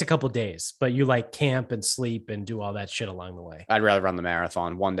 it takes a couple days, but you like camp and sleep and do all that shit along the way. I'd rather run the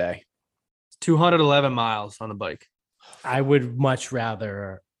marathon one day. 211 miles on the bike. I would much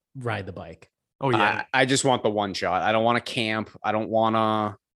rather ride the bike. Oh, yeah. I just want the one shot. I don't want to camp. I don't want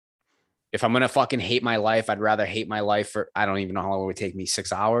to... If I'm going to fucking hate my life, I'd rather hate my life for... I don't even know how long it would take me,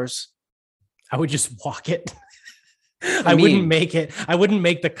 6 hours. I would just walk it. I wouldn't make it. I wouldn't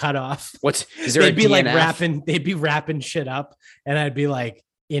make the cutoff. Is there? They'd be like wrapping. They'd be wrapping shit up, and I'd be like,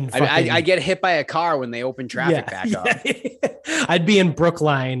 in I get hit by a car when they open traffic back up. I'd be in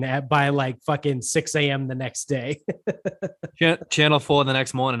Brookline by like fucking 6 a.m. the next day. Channel 4 the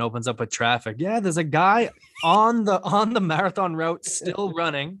next morning opens up with traffic. Yeah, there's a guy on the marathon route still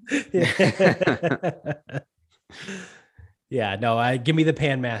running. Yeah, no, give me the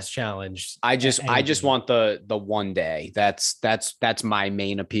Pan Mass challenge. I just want the one day. That's my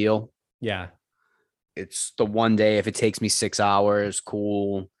main appeal. Yeah. It's the one day. If it takes me 6 hours,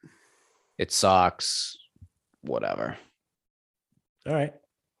 cool. It sucks. Whatever. All right.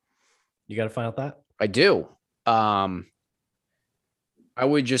 You got a final thought? I do. I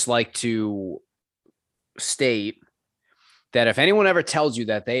would just like to state that if anyone ever tells you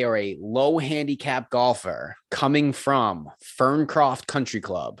that they are a low handicap golfer coming from Ferncroft Country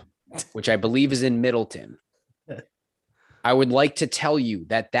Club, which I believe is in Middleton, I would like to tell you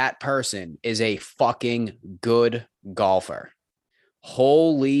that that person is a fucking good golfer.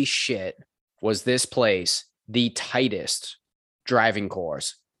 Holy shit, was this place the tightest driving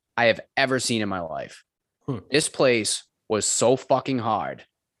course I have ever seen in my life. This place was so fucking hard.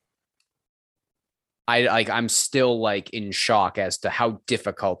 I'm still like in shock as to how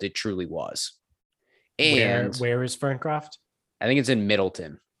difficult it truly was. And where is Ferncroft? I think it's in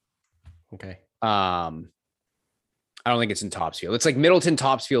Middleton. Okay. I don't think it's in Topsfield. It's like Middleton,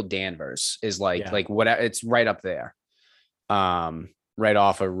 Topsfield, Danvers is like whatever. It's right up there. Right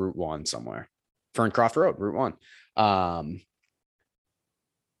off of Route 1 somewhere. Ferncroft Road, Route 1.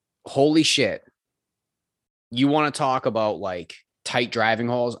 Holy shit. You want to talk about like tight driving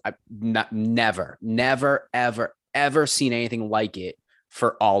holes? I've never, ever seen anything like it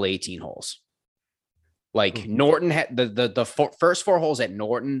for all 18 holes. Like Norton had the first 4 holes at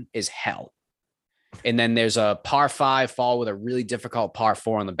Norton is hell. And then there's a par 5 fall with a really difficult par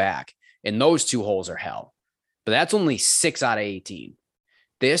 4 on the back. And those 2 holes are hell. But that's only 6 out of 18.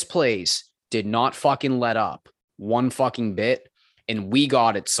 This place did not fucking let up one fucking bit. And we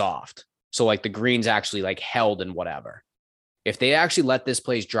got it soft. So like the greens actually like held and whatever. If they actually let this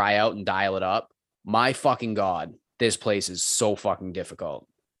place dry out and dial it up, my fucking God, this place is so fucking difficult.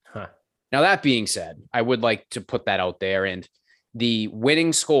 Huh. Now, that being said, I would like to put that out there. And the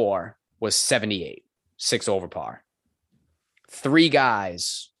winning score was 78, 6 over par. 3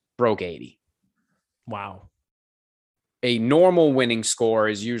 guys broke 80. Wow. A normal winning score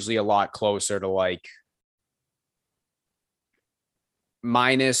is usually a lot closer to like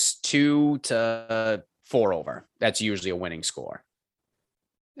 -2 to 4 over. That's usually a winning score.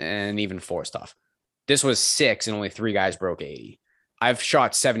 And even 4 stuff. This was 6 and only 3 guys broke 80. I've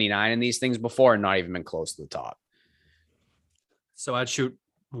shot 79 in these things before and not even been close to the top. So I'd shoot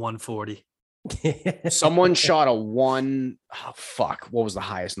 140. Someone shot a one. Oh, fuck. What was the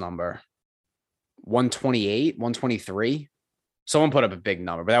highest number? 128, 123. Someone put up a big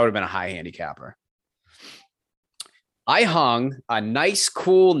number, but that would have been a high handicapper. I hung a nice,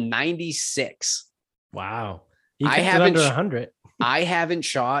 cool 96. Wow. You kept it under 100. I haven't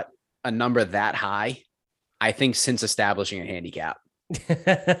shot a number that high, I think, since establishing a handicap.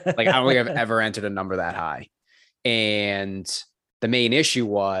 Like, I don't think I've ever entered a number that high. And the main issue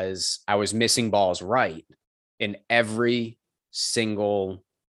was I was missing balls right, and every single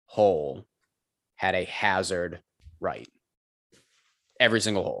hole had a hazard right. Every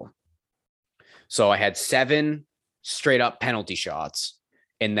single hole. So I had 7 straight up penalty shots,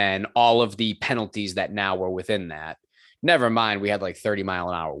 and then all of the penalties that now were within that. Never mind, we had like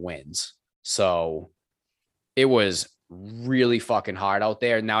 30-mile-an-hour winds. So it was really fucking hard out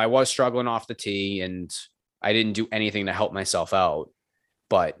there. Now, I was struggling off the tee, and I didn't do anything to help myself out.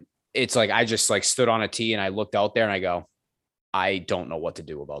 But it's like I just like stood on a tee and I looked out there and I go, I don't know what to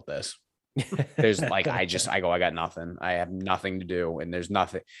do about this. There's like, I got nothing. I have nothing to do, and there's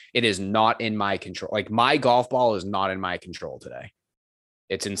nothing. It is not in my control. Like, my golf ball is not in my control today.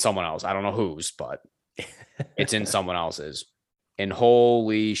 It's in someone else. I don't know whose, but it's in someone else's. And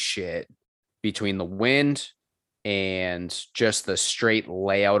holy shit, between the wind and just the straight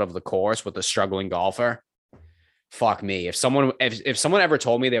layout of the course with the struggling golfer, fuck me. If someone ever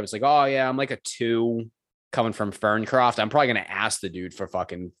told me they was like, oh yeah, I'm like a 2 coming from Ferncroft, I'm probably going to ask the dude for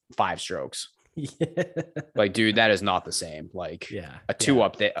fucking 5 strokes. Yeah. Like, dude, that is not the same. Like, yeah, a 2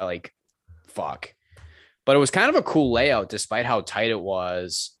 up there, like, fuck. But it was kind of a cool layout despite how tight it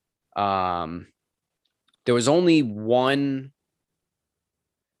was. There was only one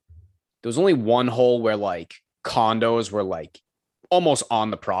hole where like condos were like almost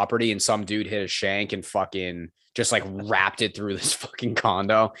on the property, and some dude hit a shank and fucking just like wrapped it through this fucking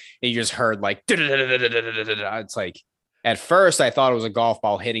condo. And you just heard like, it's like, At first, I thought it was a golf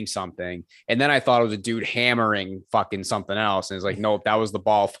ball hitting something, and then I thought it was a dude hammering fucking something else. And it's like, nope, that was the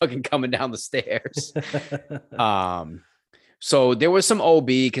ball fucking coming down the stairs. So there was some OB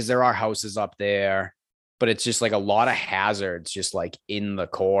because there are houses up there, but it's just like a lot of hazards just like in the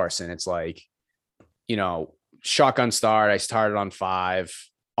course. And it's like, shotgun start. I started on 5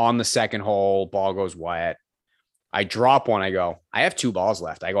 on the second hole, ball goes wet. I drop one. I go, I have 2 balls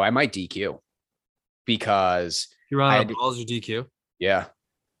left. I go, I might DQ because You run out of balls, you DQ. yeah,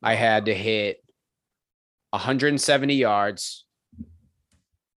 I had to hit 170 yards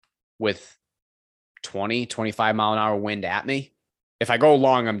with 20, 25 mile an hour wind at me. If I go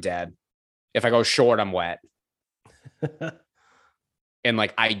long, I'm dead. If I go short, I'm wet. And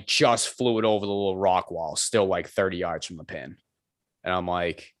like, I just flew it over the little rock wall, still like 30 yards from the pin. And I'm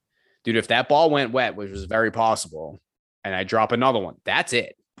like, dude, if that ball went wet, which was very possible, and I drop another one, that's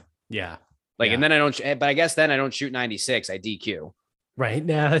it. Yeah. Like, Yeah. and then but I guess then I don't shoot 96. I DQ. Right.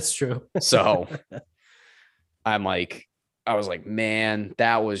 Yeah, that's true. So I'm like, I was like, man,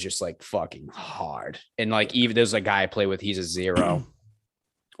 that was just like fucking hard. And like, even there's a guy I play with, he's a 0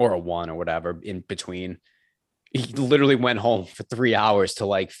 or a 1 or whatever in between. He literally went home for 3 hours to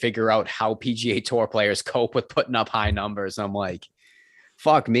like figure out how PGA Tour players cope with putting up high numbers. I'm like,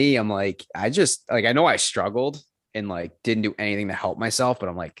 fuck me. I'm like, I know I struggled and like didn't do anything to help myself, but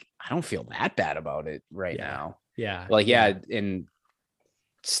I'm like, I don't feel that bad about it right now. Yeah. Like, yeah. And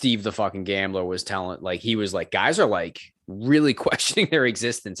Steve, the fucking gambler, was telling, like, he was like, guys are like really questioning their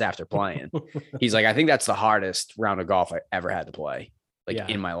existence after playing. He's like, I think that's the hardest round of golf I ever had to play, like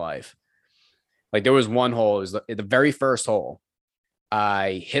in my life. Like there was one hole, it was the very first hole.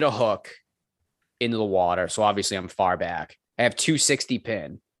 I hit a hook into the water. So obviously I'm far back. I have 260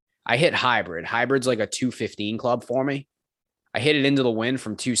 pin. I hit hybrid. Hybrid's like a 215 club for me. I hit it into the wind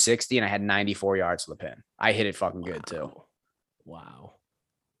from 260 and I had 94 yards to the pin. I hit it fucking good too. Wow.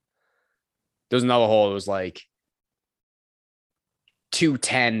 There was another hole. It was like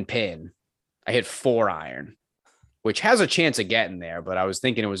 210 pin. I hit 4 iron, which has a chance of getting there, but I was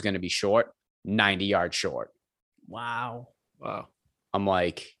thinking it was going to be short, 90 yards short. Wow. I'm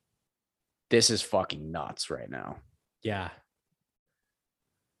like, this is fucking nuts right now. Yeah.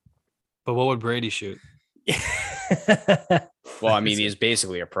 But what would Brady shoot? Well, I mean, he's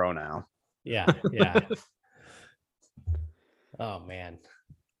basically a pro now. Yeah. Yeah. Oh man.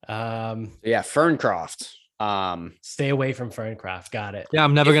 Yeah, Ferncroft. Stay away from Ferncroft. Got it. Yeah,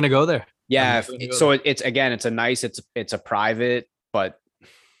 I'm never gonna go there. Yeah, it's a nice, it's a private, but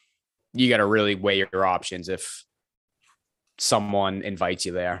you got to really weigh your options if someone invites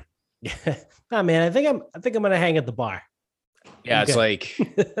you there. Nah, man, I think I'm gonna hang at the bar. Yeah, it's like,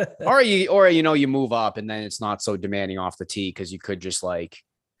 or you move up and then it's not so demanding off the tee because you could just like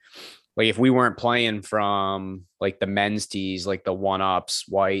if we weren't playing from like the men's tees, like the 1-ups,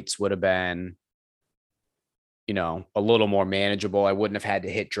 whites would have been, a little more manageable. I wouldn't have had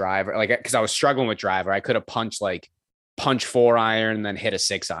to hit driver, like, because I was struggling with driver. I could have punch 4 iron and then hit a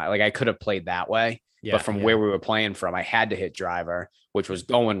 6 iron. Like I could have played that way. Yeah, but from where we were playing from, I had to hit driver, which was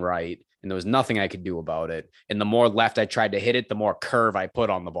going right. And there was nothing I could do about it. And the more left I tried to hit it, the more curve I put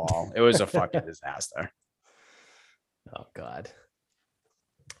on the ball. It was a fucking disaster. Oh God.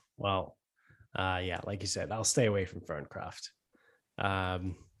 Well, yeah, like you said, I'll stay away from Ferncroft.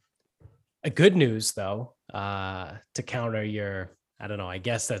 A good news though, to counter your, I don't know, I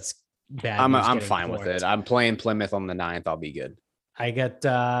guess that's bad. I'm fine with it. I'm playing Plymouth on the 9th. I'll be good. I got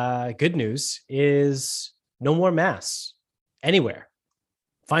good news is no more masks anywhere.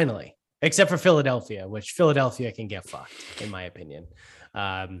 Finally, except for Philadelphia, which Philadelphia can get fucked, in my opinion.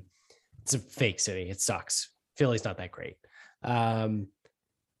 It's a fake city. It sucks. Philly's not that great.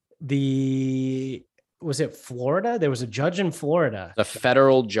 Was it Florida? There was a judge in Florida. The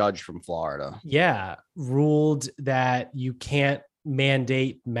federal judge from Florida. Yeah. Ruled that you can't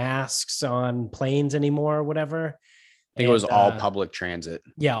mandate masks on planes anymore or whatever. I think it was all public transit.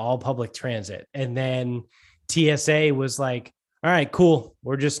 Yeah. All public transit. And then TSA was like, all right, cool.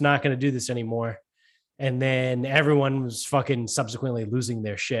 We're just not going to do this anymore. And then everyone was fucking subsequently losing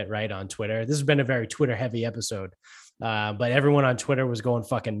their shit right on Twitter. This has been a very Twitter heavy episode. But everyone on Twitter was going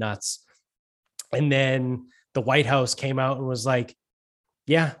fucking nuts. And then the White House came out and was like,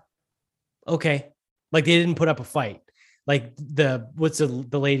 yeah, okay. Like they didn't put up a fight. Like what's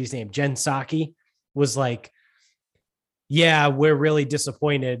the lady's name? Jen Psaki was like, yeah, we're really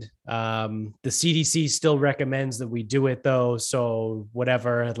disappointed. The CDC still recommends that we do it though. So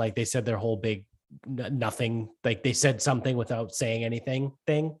whatever, like they said their whole big nothing, like they said something without saying anything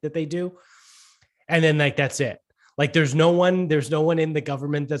thing that they do. And then like, that's it. Like there's no one in the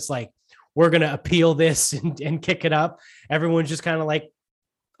government that's like, we're going to appeal this and kick it up. Everyone's just kind of like,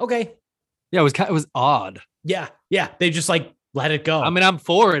 okay. Yeah, it was odd. Yeah. Yeah. They just like let it go. I mean, I'm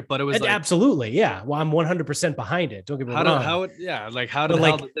for it, but it was like, absolutely. Yeah. Well, I'm 100% behind it. Don't get me wrong. how the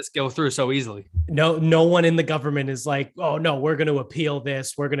hell did this go through so easily? No one in the government is like, oh no, we're going to appeal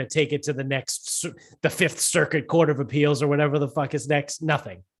this. We're going to take it to the Fifth Circuit Court of Appeals or whatever the fuck is next.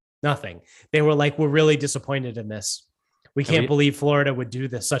 Nothing. They were like, we're really disappointed in this. We can't believe Florida would do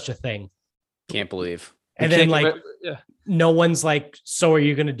such a thing. Can't believe. And then no one's like, so are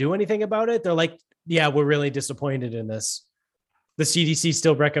you going to do anything about it? They're like, yeah, we're really disappointed in this. The CDC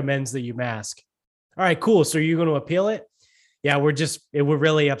still recommends that you mask. All right, cool. So you're going to appeal it? Yeah, we're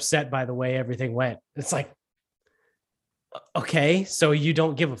really upset by the way everything went. It's like, okay, so you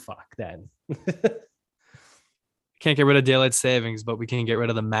don't give a fuck then. Can't get rid of daylight savings, but we can get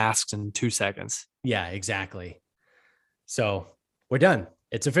rid of the masks in 2 seconds. Yeah, exactly. So we're done.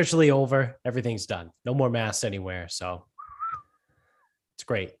 It's officially over. Everything's done. No more masks anywhere. So it's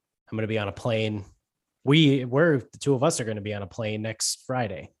great. I'm going to be on a plane. The two of us are going to be on a plane next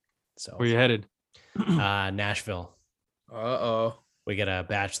Friday. So where you headed? Nashville. Uh-oh. We get a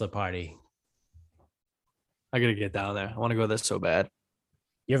bachelor party. I got to get down there. I want to go there so bad.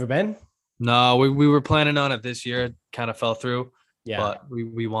 You ever been? No, we were planning on it this year. It kind of fell through. Yeah. But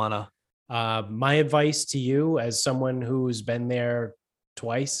we want to. My advice to you as someone who's been there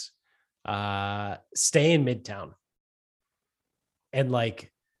twice, stay in Midtown. And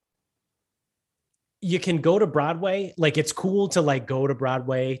like, you can go to Broadway. Like, it's cool to like go to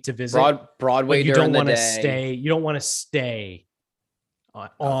Broadway to visit. Broadway you during don't the day. Stay. You don't want to stay on.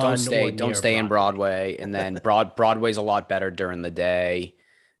 Don't stay in Broadway. And then Broadway's a lot better during the day,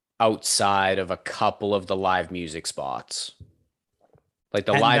 outside of a couple of the live music spots. Like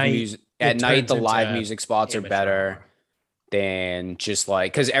the live music at night, the live music spots are better than just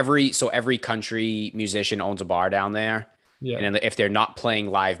like, because every country musician owns a bar down there. Yeah. And if they're not playing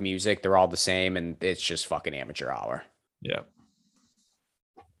live music, they're all the same, and it's just fucking amateur hour. Yeah.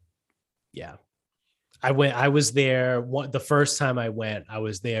 Yeah. I was there. The first time I went, I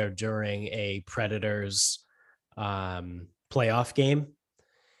was there during a Predators playoff game.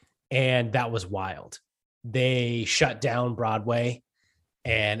 And that was wild. They shut down Broadway.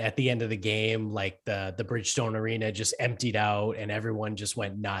 And at the end of the game, like the Bridgestone Arena just emptied out and everyone just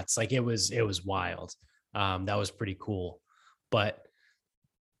went nuts. Like it was wild. That was pretty cool. But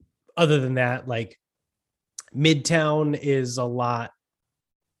other than that, like Midtown is a lot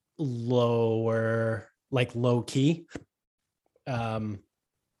lower, like low key.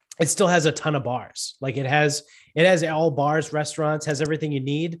 It still has a ton of bars. Like it has all bars, restaurants, has everything you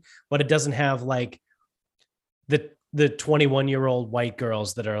need, but it doesn't have like the 21-year-old white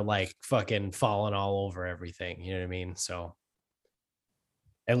girls that are like fucking falling all over everything. You know what I mean? So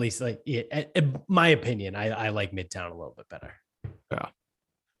at least like in my opinion, I like Midtown a little bit better. Yeah.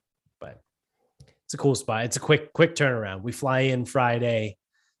 But it's a cool spot. It's a quick turnaround. We fly in Friday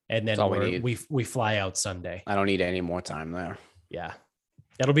and then we fly out Sunday. I don't need any more time there. Yeah.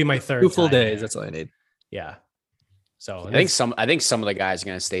 That'll be my third 2 full days. there. That's all I need. Yeah. So I think some of the guys are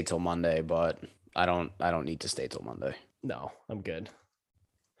gonna stay till Monday, but I don't need to stay till Monday. No, I'm good.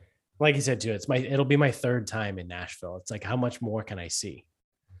 Like you said too, it'll be my third time in Nashville. It's like, how much more can I see?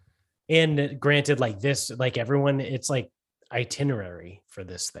 And granted, like this, like everyone, it's like itinerary for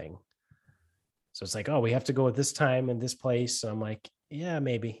this thing. So it's like, oh, we have to go at this time in this place. So I'm like, yeah,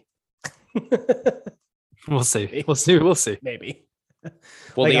 maybe. We'll see. We'll see. Maybe.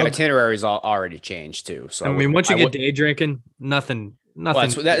 Well, Like, the itinerary's already changed too. So I mean, once you get day drinking, nothing. Well,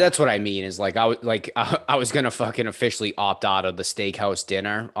 that's what I mean is like I was gonna fucking officially opt out of the steakhouse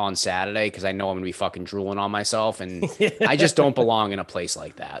dinner on Saturday because I know I'm gonna be fucking drooling on myself, and I just don't belong in a place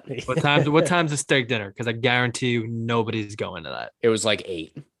like that. What time's the steak dinner? Because I guarantee you nobody's going to that. It was like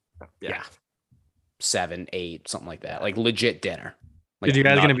 8, Yeah. 7, 8, something like that, like legit dinner. Like, Because you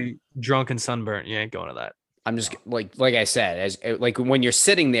guys are gonna be drunk and sunburnt. You ain't going to that. I'm just like I said, as like when you're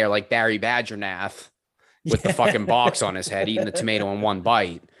sitting there like Barry Badgernath with the fucking box on his head, eating the tomato in one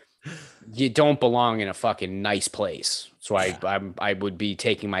bite, you don't belong in a fucking nice place. So I would be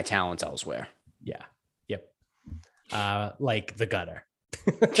taking my talents elsewhere. Yeah. Yep. Like the gutter.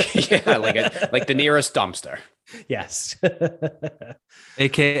 Yeah, like the nearest dumpster. Yes.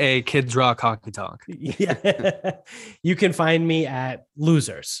 AKA Kids Rock Hockey Talk. Yeah. You can find me at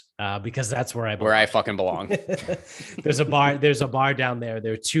Losers because that's where I fucking belong. There's a bar down there.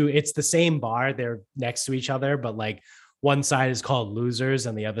 There are two. It's the same bar. They're next to each other, but like one side is called Losers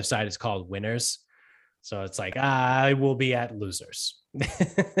and the other side is called Winners. So it's like, I will be at Losers.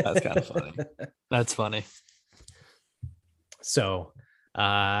 That's kind of funny. That's funny. So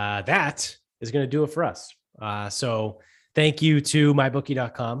that is going to do it for us. So thank you to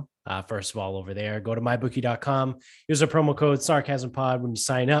mybookie.com. First of all, over there, go to mybookie.com. Use a promo code SarcasmPod when you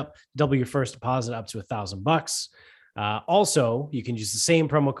sign up. Double your first deposit up to $1,000. Also, you can use the same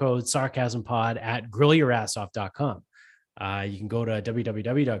promo code SarcasmPod at grillyourassoff.com. You can go to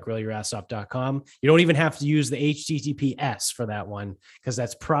www.grillyourassoff.com. You don't even have to use the HTTPS for that one because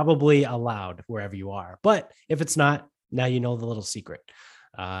that's probably allowed wherever you are. But if it's not, now you know the little secret.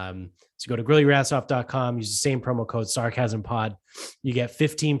 So go to grillyourassoff.com, use the same promo code SarcasmPod. You get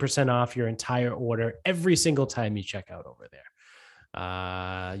 15% off your entire order every single time you check out over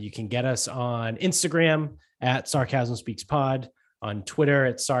there. You can get us on Instagram at Sarcasm Speaks Pod, on Twitter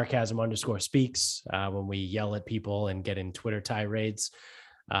at sarcasm_speaks when we yell at people and get in Twitter tirades.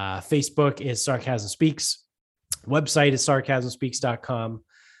 Facebook is Sarcasm Speaks. Website is sarcasmspeaks.com.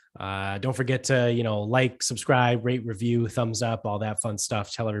 Don't forget to, like, subscribe, rate, review, thumbs up, all that fun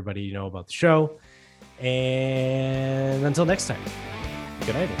stuff. Tell everybody you know about the show. And until next time,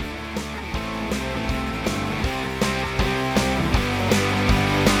 good night.